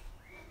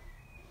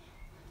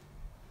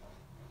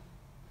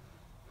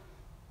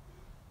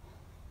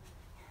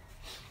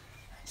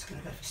 Just going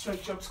to go for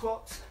straight jump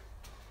squats.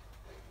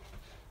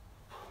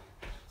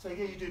 So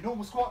again, you do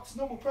normal squats,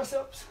 normal press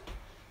ups.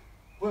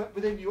 Work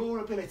within your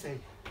ability.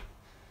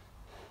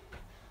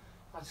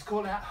 I just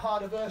call it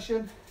harder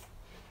version.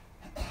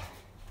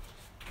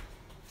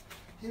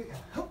 Here we go.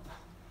 Hup,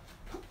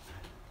 hup.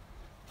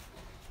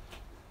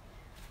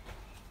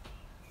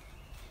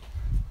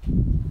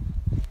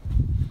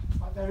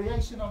 My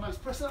variation on those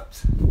press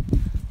ups.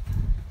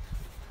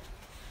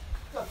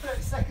 Got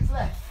 30 seconds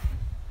left.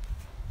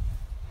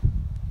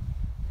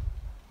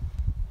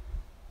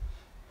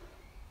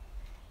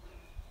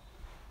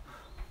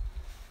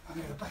 I'm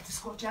going to go back to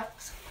squat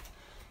jacks.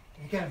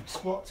 And again,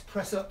 squats,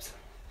 press ups,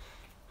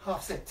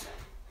 half sit.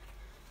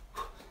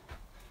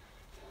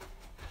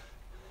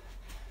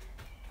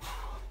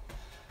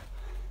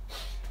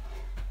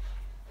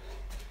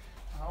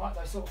 I like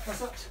those sort of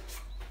press ups.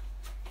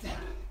 Down,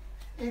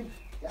 in,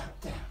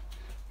 out, down.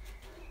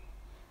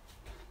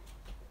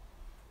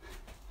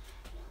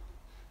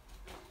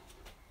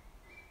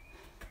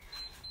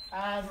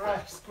 And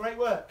rest. Great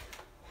work.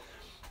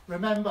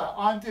 Remember,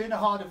 I'm doing a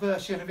harder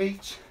version of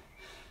each.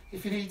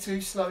 If you need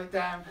to, slow it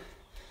down.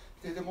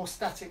 Do the more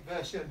static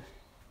version.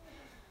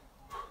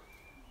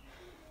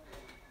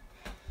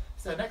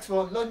 So next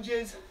one,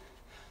 lunges,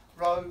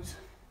 rows,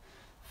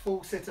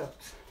 full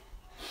sit-ups.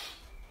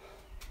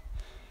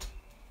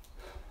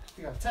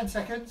 We go 10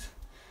 seconds.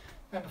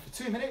 Remember, for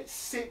 2 minutes,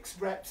 6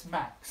 reps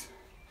max.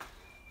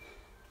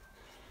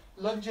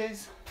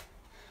 Lunges,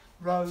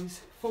 rows,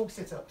 full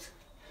sit-ups.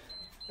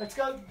 Let's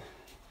go.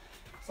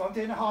 So I'm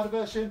doing a harder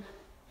version.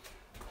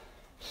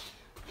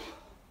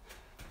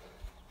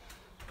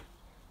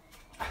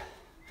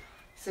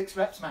 Six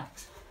reps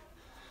max.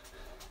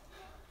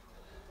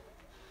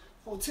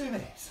 For 2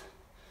 minutes.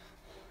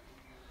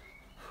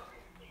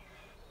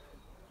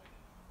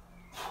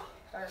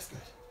 That's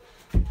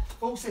good.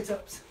 Full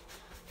sit-ups.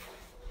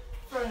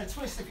 Throw in a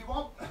twist if you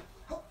want.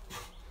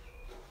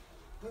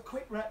 But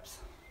quick reps.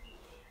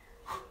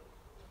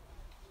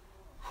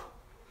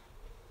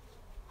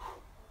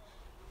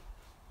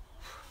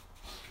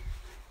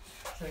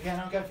 So again,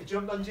 I'm going for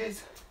jump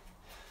lunges.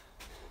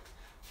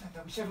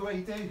 Whichever way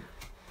you do,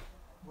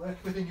 work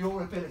within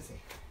your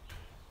ability.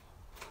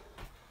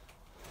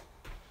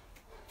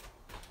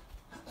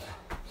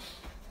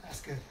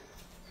 That's good.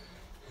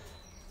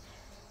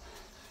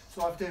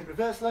 So I'm doing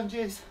reverse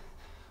lunges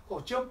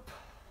or jump.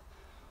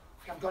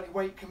 If you haven't got any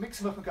weight, you can mix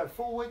them up and go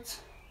forwards.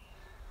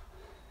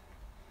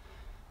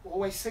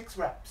 Always 6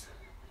 reps.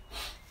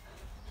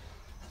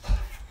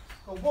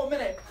 Got 1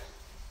 minute.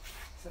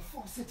 So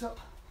full sit up,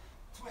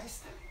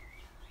 twist,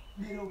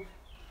 middle,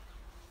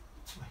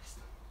 twist,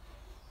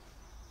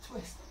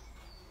 twist,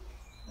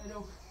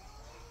 middle,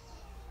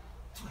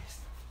 twist.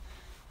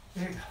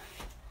 There we go.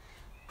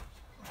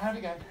 Round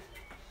again.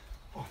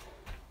 1.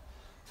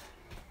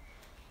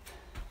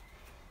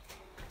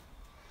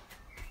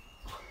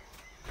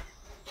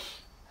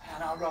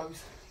 And our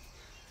rows.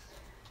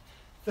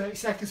 30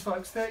 seconds,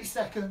 folks, 30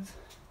 seconds.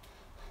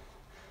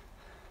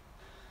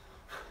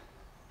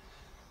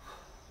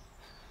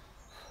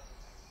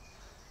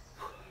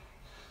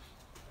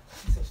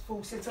 So it's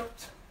full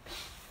sit-ups.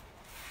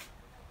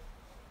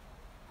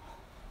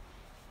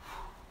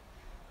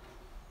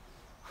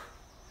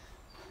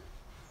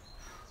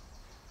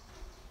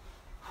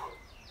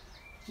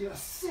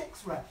 Just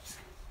 6 reps.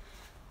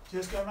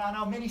 Just go around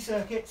our mini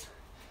circuit.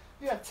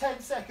 You have 10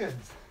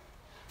 seconds.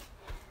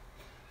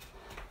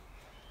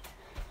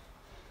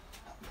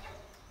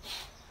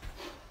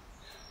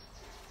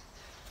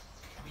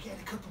 Get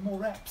a couple more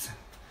reps.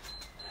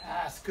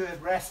 That's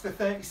good. Rest for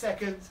 30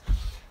 seconds.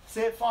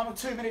 See it. Final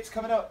 2 minutes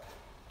coming up.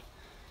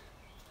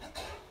 So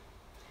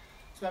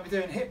we'll be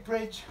doing hip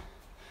bridge,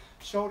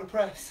 shoulder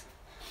press,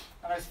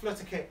 and those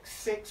flutter kicks.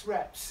 6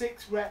 reps.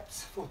 6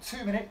 reps for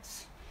 2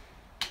 minutes.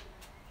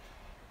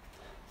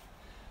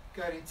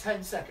 Going in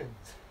 10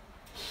 seconds.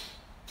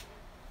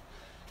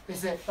 This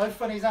is it. No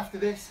funnies after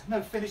this.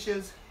 No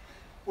finishers.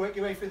 Work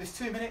your way through this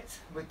 2 minutes.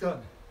 And we're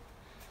done.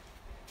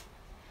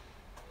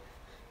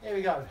 Here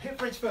we go, hip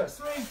bridge first.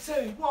 3,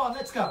 2, 1,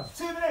 let's go.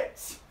 2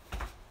 minutes.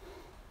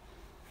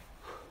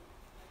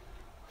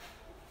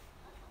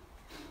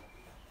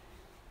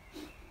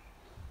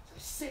 So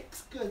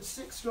 6, good,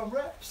 6 strong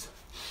reps.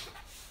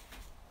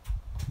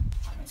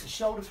 Into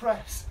shoulder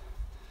press.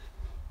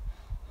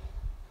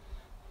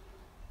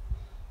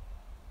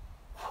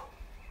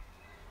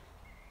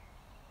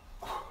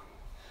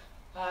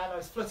 And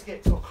those flutter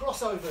kicks or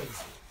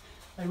crossovers.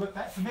 They work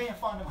better for me, I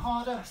find them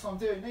harder, so I'm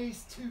doing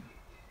these 2,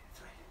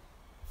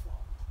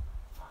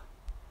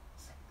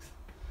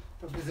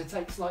 because they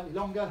take slightly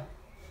longer.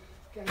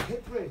 Get a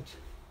hip bridge.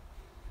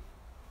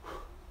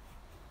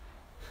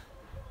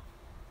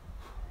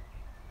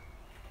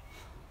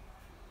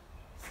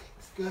 6,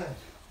 good.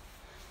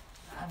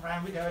 And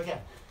round we go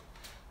again.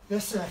 The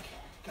circuit.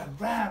 Go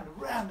round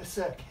and round the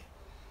circuit.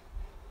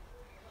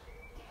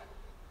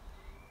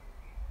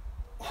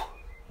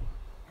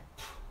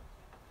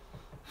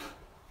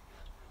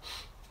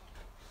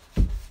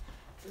 Into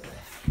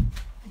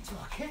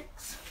our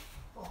kicks,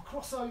 or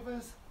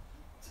crossovers.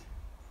 2,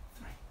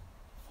 3,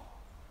 4.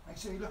 Make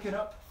sure you're looking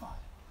up. 5,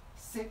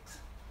 6.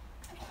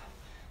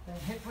 Then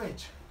hip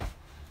bridge.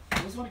 You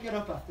always want to get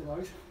up after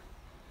those.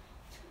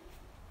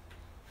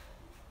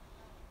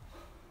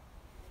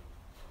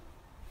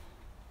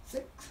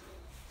 6.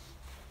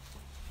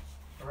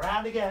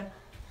 Around again.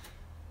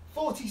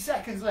 40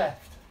 seconds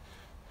left.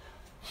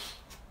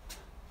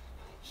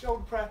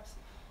 Shoulder press.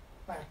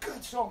 Make a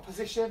good strong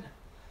position.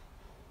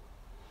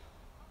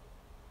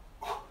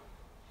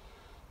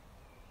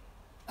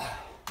 And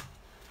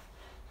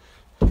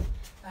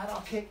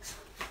our kicks.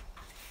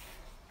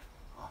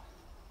 1,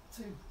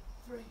 2,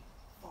 3,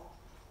 4,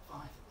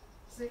 5,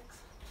 6.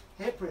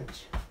 Hip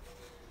bridge.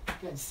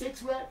 Again,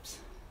 6 reps.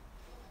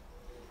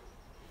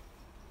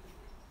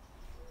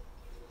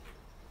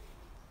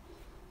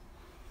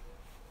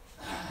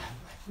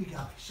 We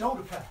go,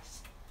 shoulder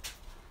press.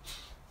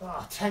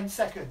 10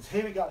 seconds,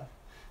 here we go.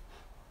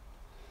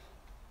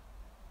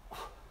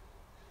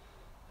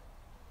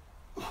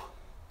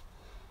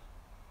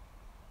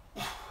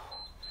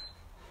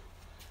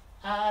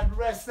 And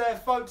rest there,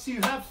 folks,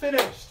 you have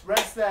finished.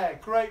 Rest there,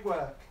 great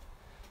work.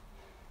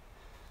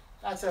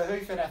 That's a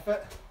hoofing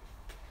effort.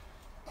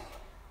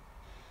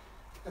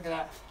 Look at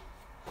that.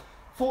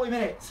 40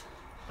 minutes.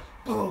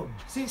 Boom.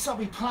 See, it's like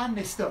we planned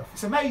this stuff.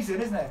 It's amazing,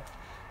 isn't it?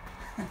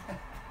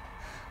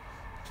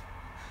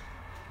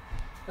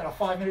 Then our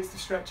 5 minutes to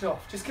stretch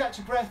off. Just catch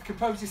your breath,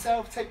 compose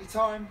yourself, take your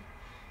time.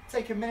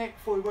 Take a minute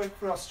before we work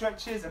through our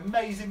stretches.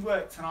 Amazing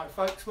work tonight,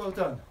 folks. Well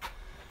done.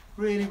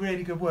 Really,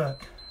 really good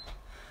work.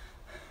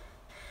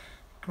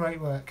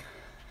 Great work.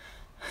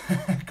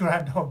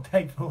 Groundhog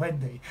Day for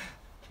Wendy.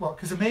 What,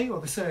 because of me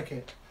or the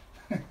circuit?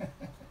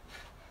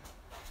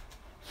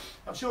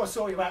 I'm sure I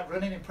saw you out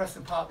running in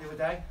Preston Park the other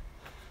day.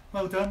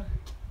 Well done.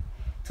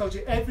 Told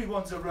you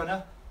everyone's a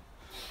runner.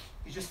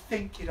 You just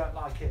think you don't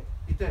like it.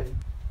 You do.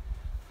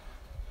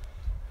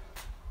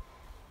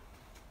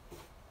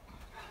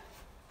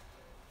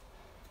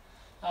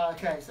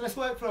 Okay, so let's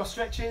work for our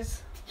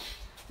stretches.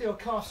 Do a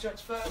calf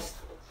stretch first.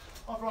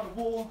 Over on the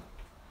wall.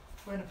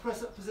 We're in a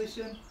press up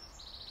position.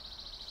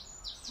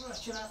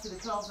 Stretching out through the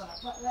calves on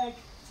that back leg.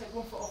 Take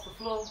one foot off the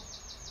floor.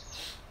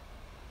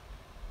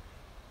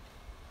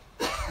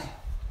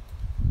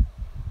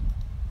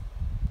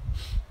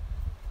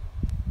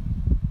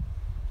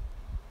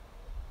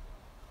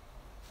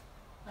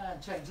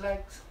 And change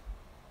legs.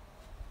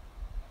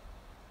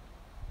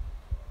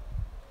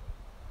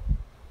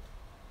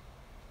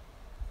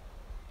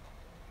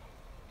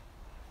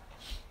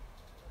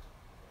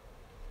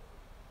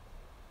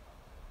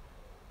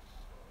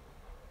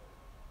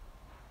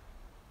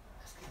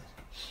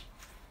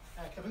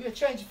 Okay, we're going to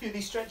change a few of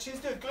these stretches.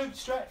 Do a glute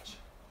stretch.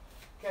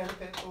 Okay,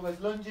 look at all those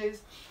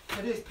lunges.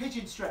 So do this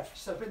pigeon stretch.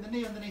 So bring the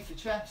knee underneath the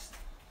chest,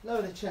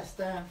 lower the chest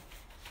down,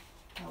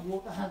 and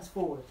walk the hands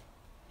forward.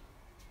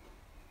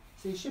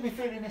 So you should be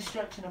feeling this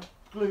stretch in the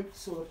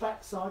glutes or the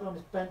back side on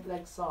this bent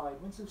leg side.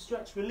 Once the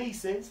stretch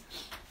releases,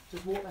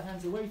 just walk the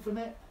hands away from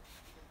it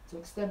to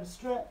extend the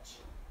stretch.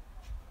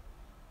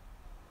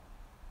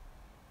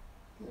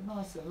 Get it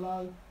nice and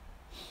low.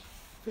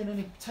 Feel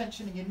any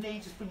tension in your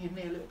knee, just bring your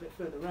knee a little bit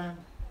further round.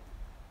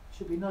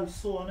 Should be no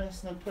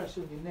soreness, no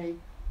pressure on your knee,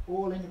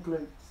 all in the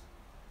glutes.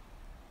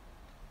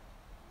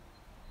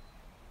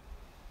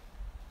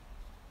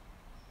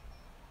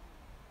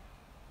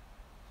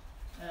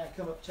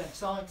 Come up, change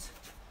sides.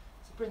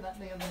 So bring that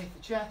knee underneath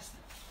the chest.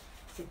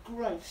 It's a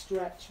great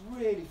stretch,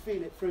 really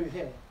feel it through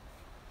here.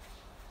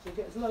 So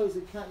get as low as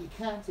you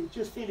can, so you're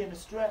just feeling a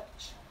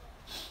stretch.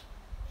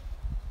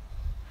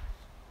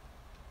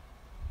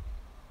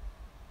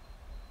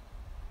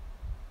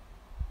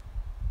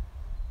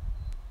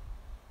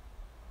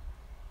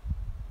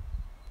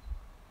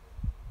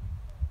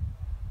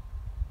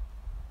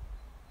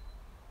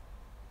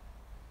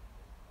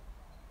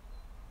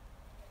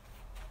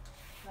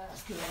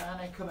 That's good, and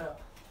then coming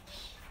up.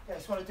 Okay,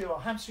 just want to do our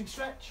hamstring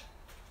stretch.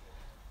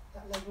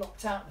 That leg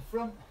locked out in the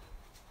front.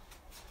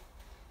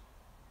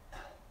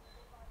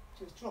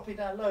 Just drop it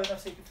down low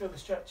enough so you can feel the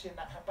stretch in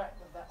that back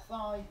of that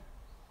thigh.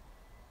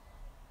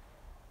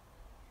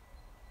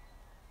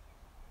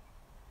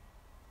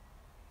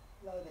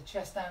 Lower the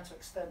chest down to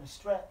extend the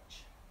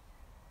stretch.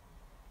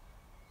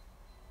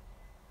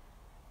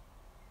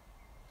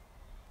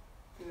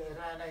 Good,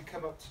 and then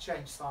come up to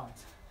change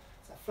sides.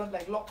 So front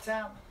leg locked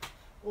out.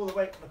 All the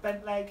way from the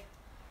bent leg,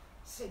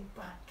 sink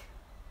back,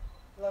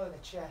 lower the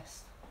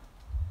chest.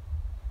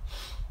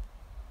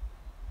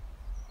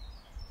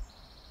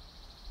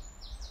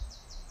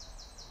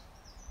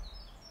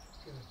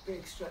 Give a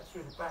big stretch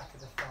through the back of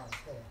the thighs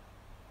here.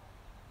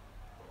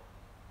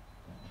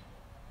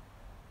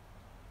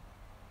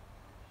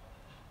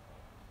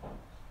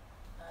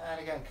 And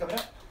again, coming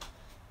up.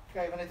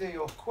 Okay, we're going to do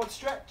your quad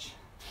stretch.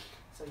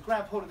 So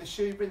grab hold of the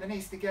shoe, bring the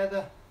knees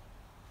together.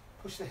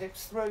 Push the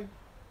hips through.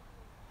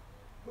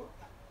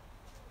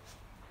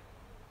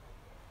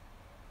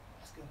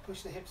 That's good.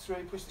 Push the hips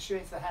through, push the shoe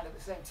into the hand at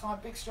the same time.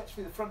 Big stretch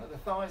through the front of the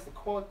thighs, the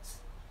quads.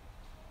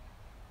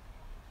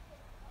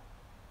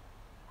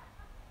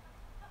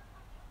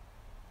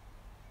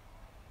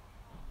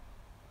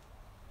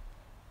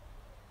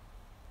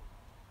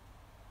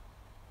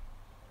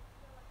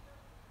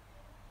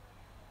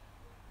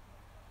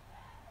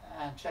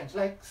 And change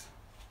legs.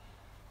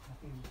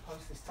 Nothing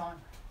post this time.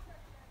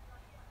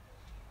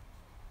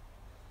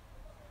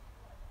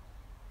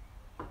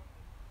 Good.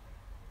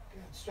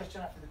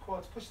 Stretching out through the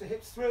quads. Push the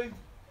hips through.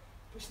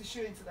 Push the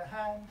shoe into the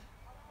hand.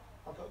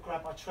 I've got to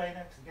grab my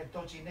trainer because I get a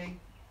dodgy knee.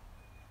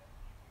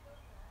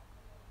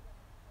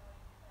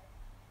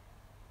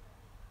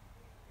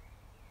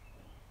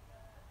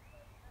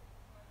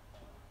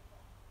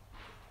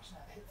 Pushing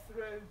that hip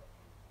through.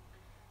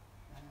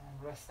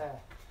 And rest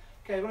there.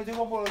 Okay, we're going to do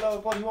one more lower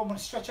body one. We're going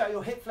to stretch out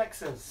your hip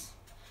flexors.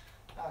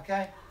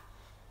 Okay,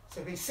 so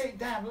we've been sitting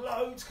down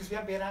loads because we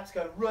haven't been able to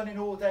go running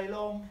all day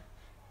long.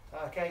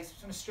 Okay, so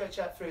we're going to stretch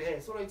out through here.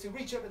 So all I need to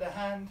reach up with the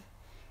hand.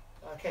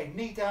 Okay,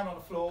 knee down on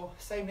the floor,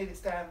 same knee that's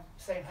down,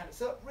 same hand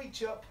that's up.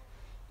 Reach up,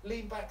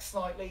 lean back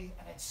slightly,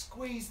 and then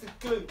squeeze the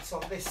glutes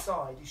on this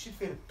side. You should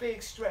feel a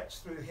big stretch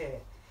through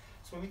here.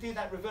 So when we do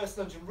that reverse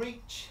lunge and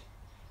reach,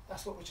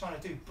 that's what we're trying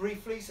to do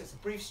briefly. So it's a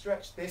brief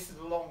stretch. This is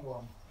a long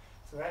one.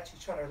 So we're actually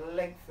trying to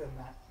lengthen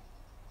that.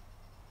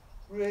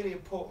 Really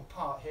important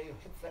part here, your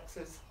hip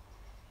flexors.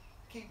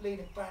 Keep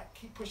leaning back,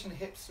 keep pushing the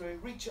hips through.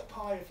 Reach up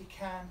higher if you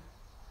can.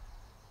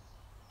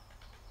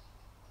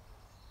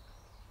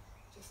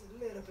 Just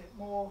a little bit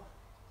more.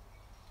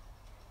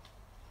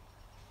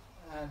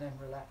 And then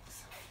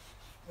relax.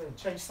 Then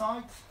change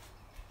sides.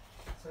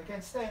 So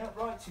again, staying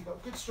upright, so you've got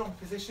a good strong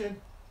position.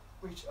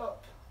 Reach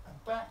up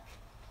and back.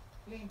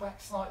 Lean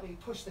back slightly,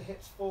 push the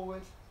hips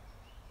forward.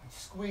 And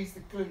squeeze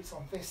the glutes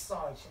on this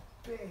side. So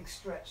big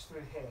stretch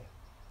through here.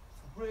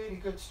 It's a really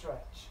good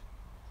stretch.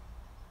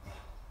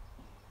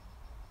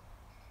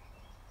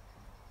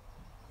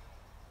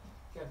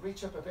 Again,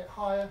 reach up a bit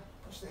higher,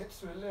 push the hips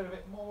through a little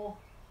bit more.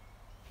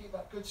 Keep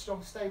that good,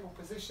 strong, stable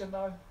position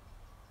though.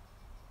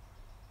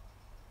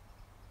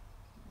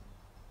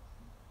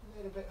 A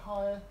little bit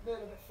higher, a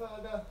little bit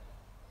further.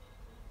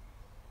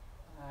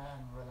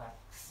 And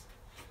relax.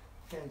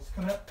 Okay, just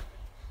coming up,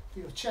 do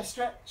your chest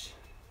stretch.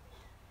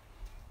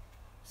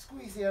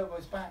 Squeeze the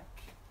elbows back.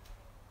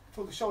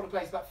 Pull the shoulder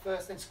blades back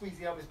first, then squeeze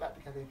the elbows back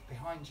because they're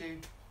behind you.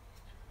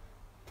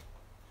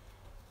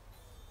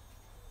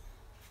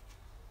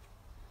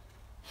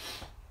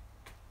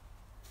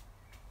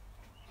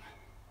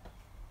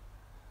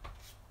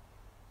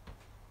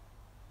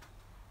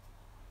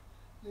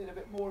 A little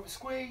bit more of a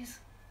squeeze.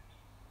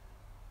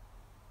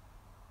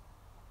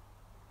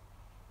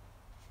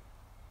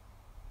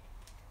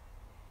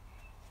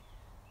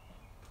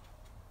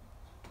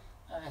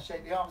 And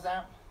shake the arms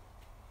out.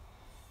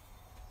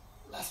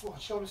 Last one,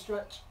 shoulder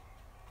stretch.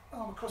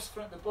 Arm across the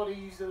front of the body,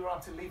 use the other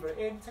arm to lever it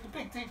in. Take a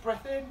big deep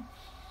breath in.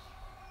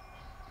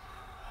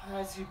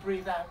 As you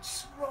breathe out,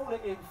 just roll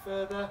it in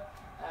further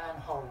and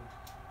hold.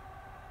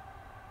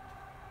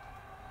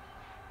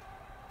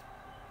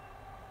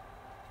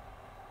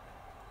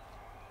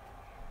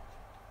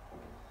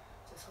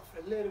 Just hold for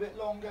a little bit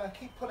longer,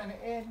 keep pulling it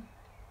in.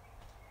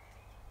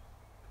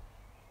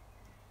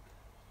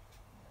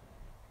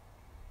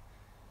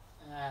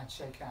 And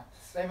shake out.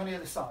 Same on the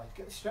other side.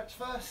 Get the stretch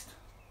first.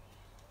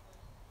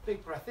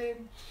 Big breath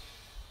in.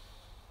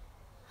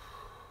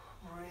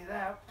 Breathe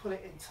out. Pull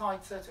it in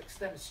tighter to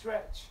extend the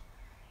stretch.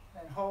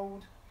 Then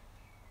hold.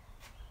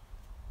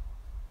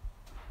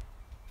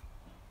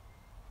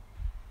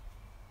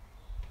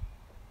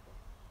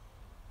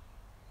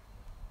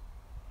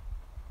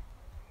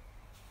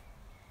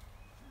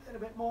 A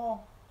little bit more.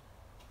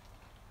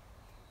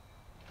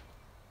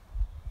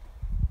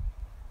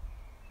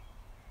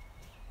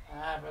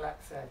 And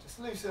relax there, just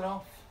loosen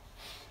off.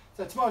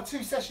 So tomorrow,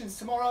 2 sessions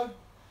tomorrow.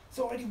 It's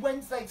already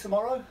Wednesday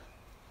tomorrow.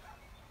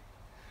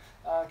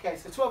 Okay,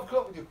 so 12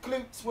 o'clock with your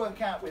glutes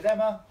workout with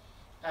Emma,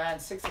 and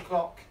 6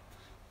 o'clock,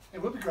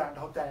 it will be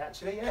Groundhog Day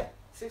actually, yeah.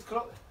 6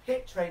 o'clock,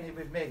 HIIT training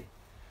with me.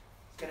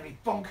 It's going to be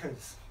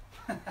bonkers.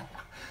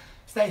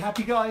 Stay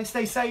happy guys,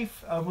 stay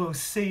safe, and we'll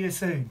see you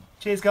soon.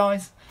 Cheers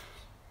guys.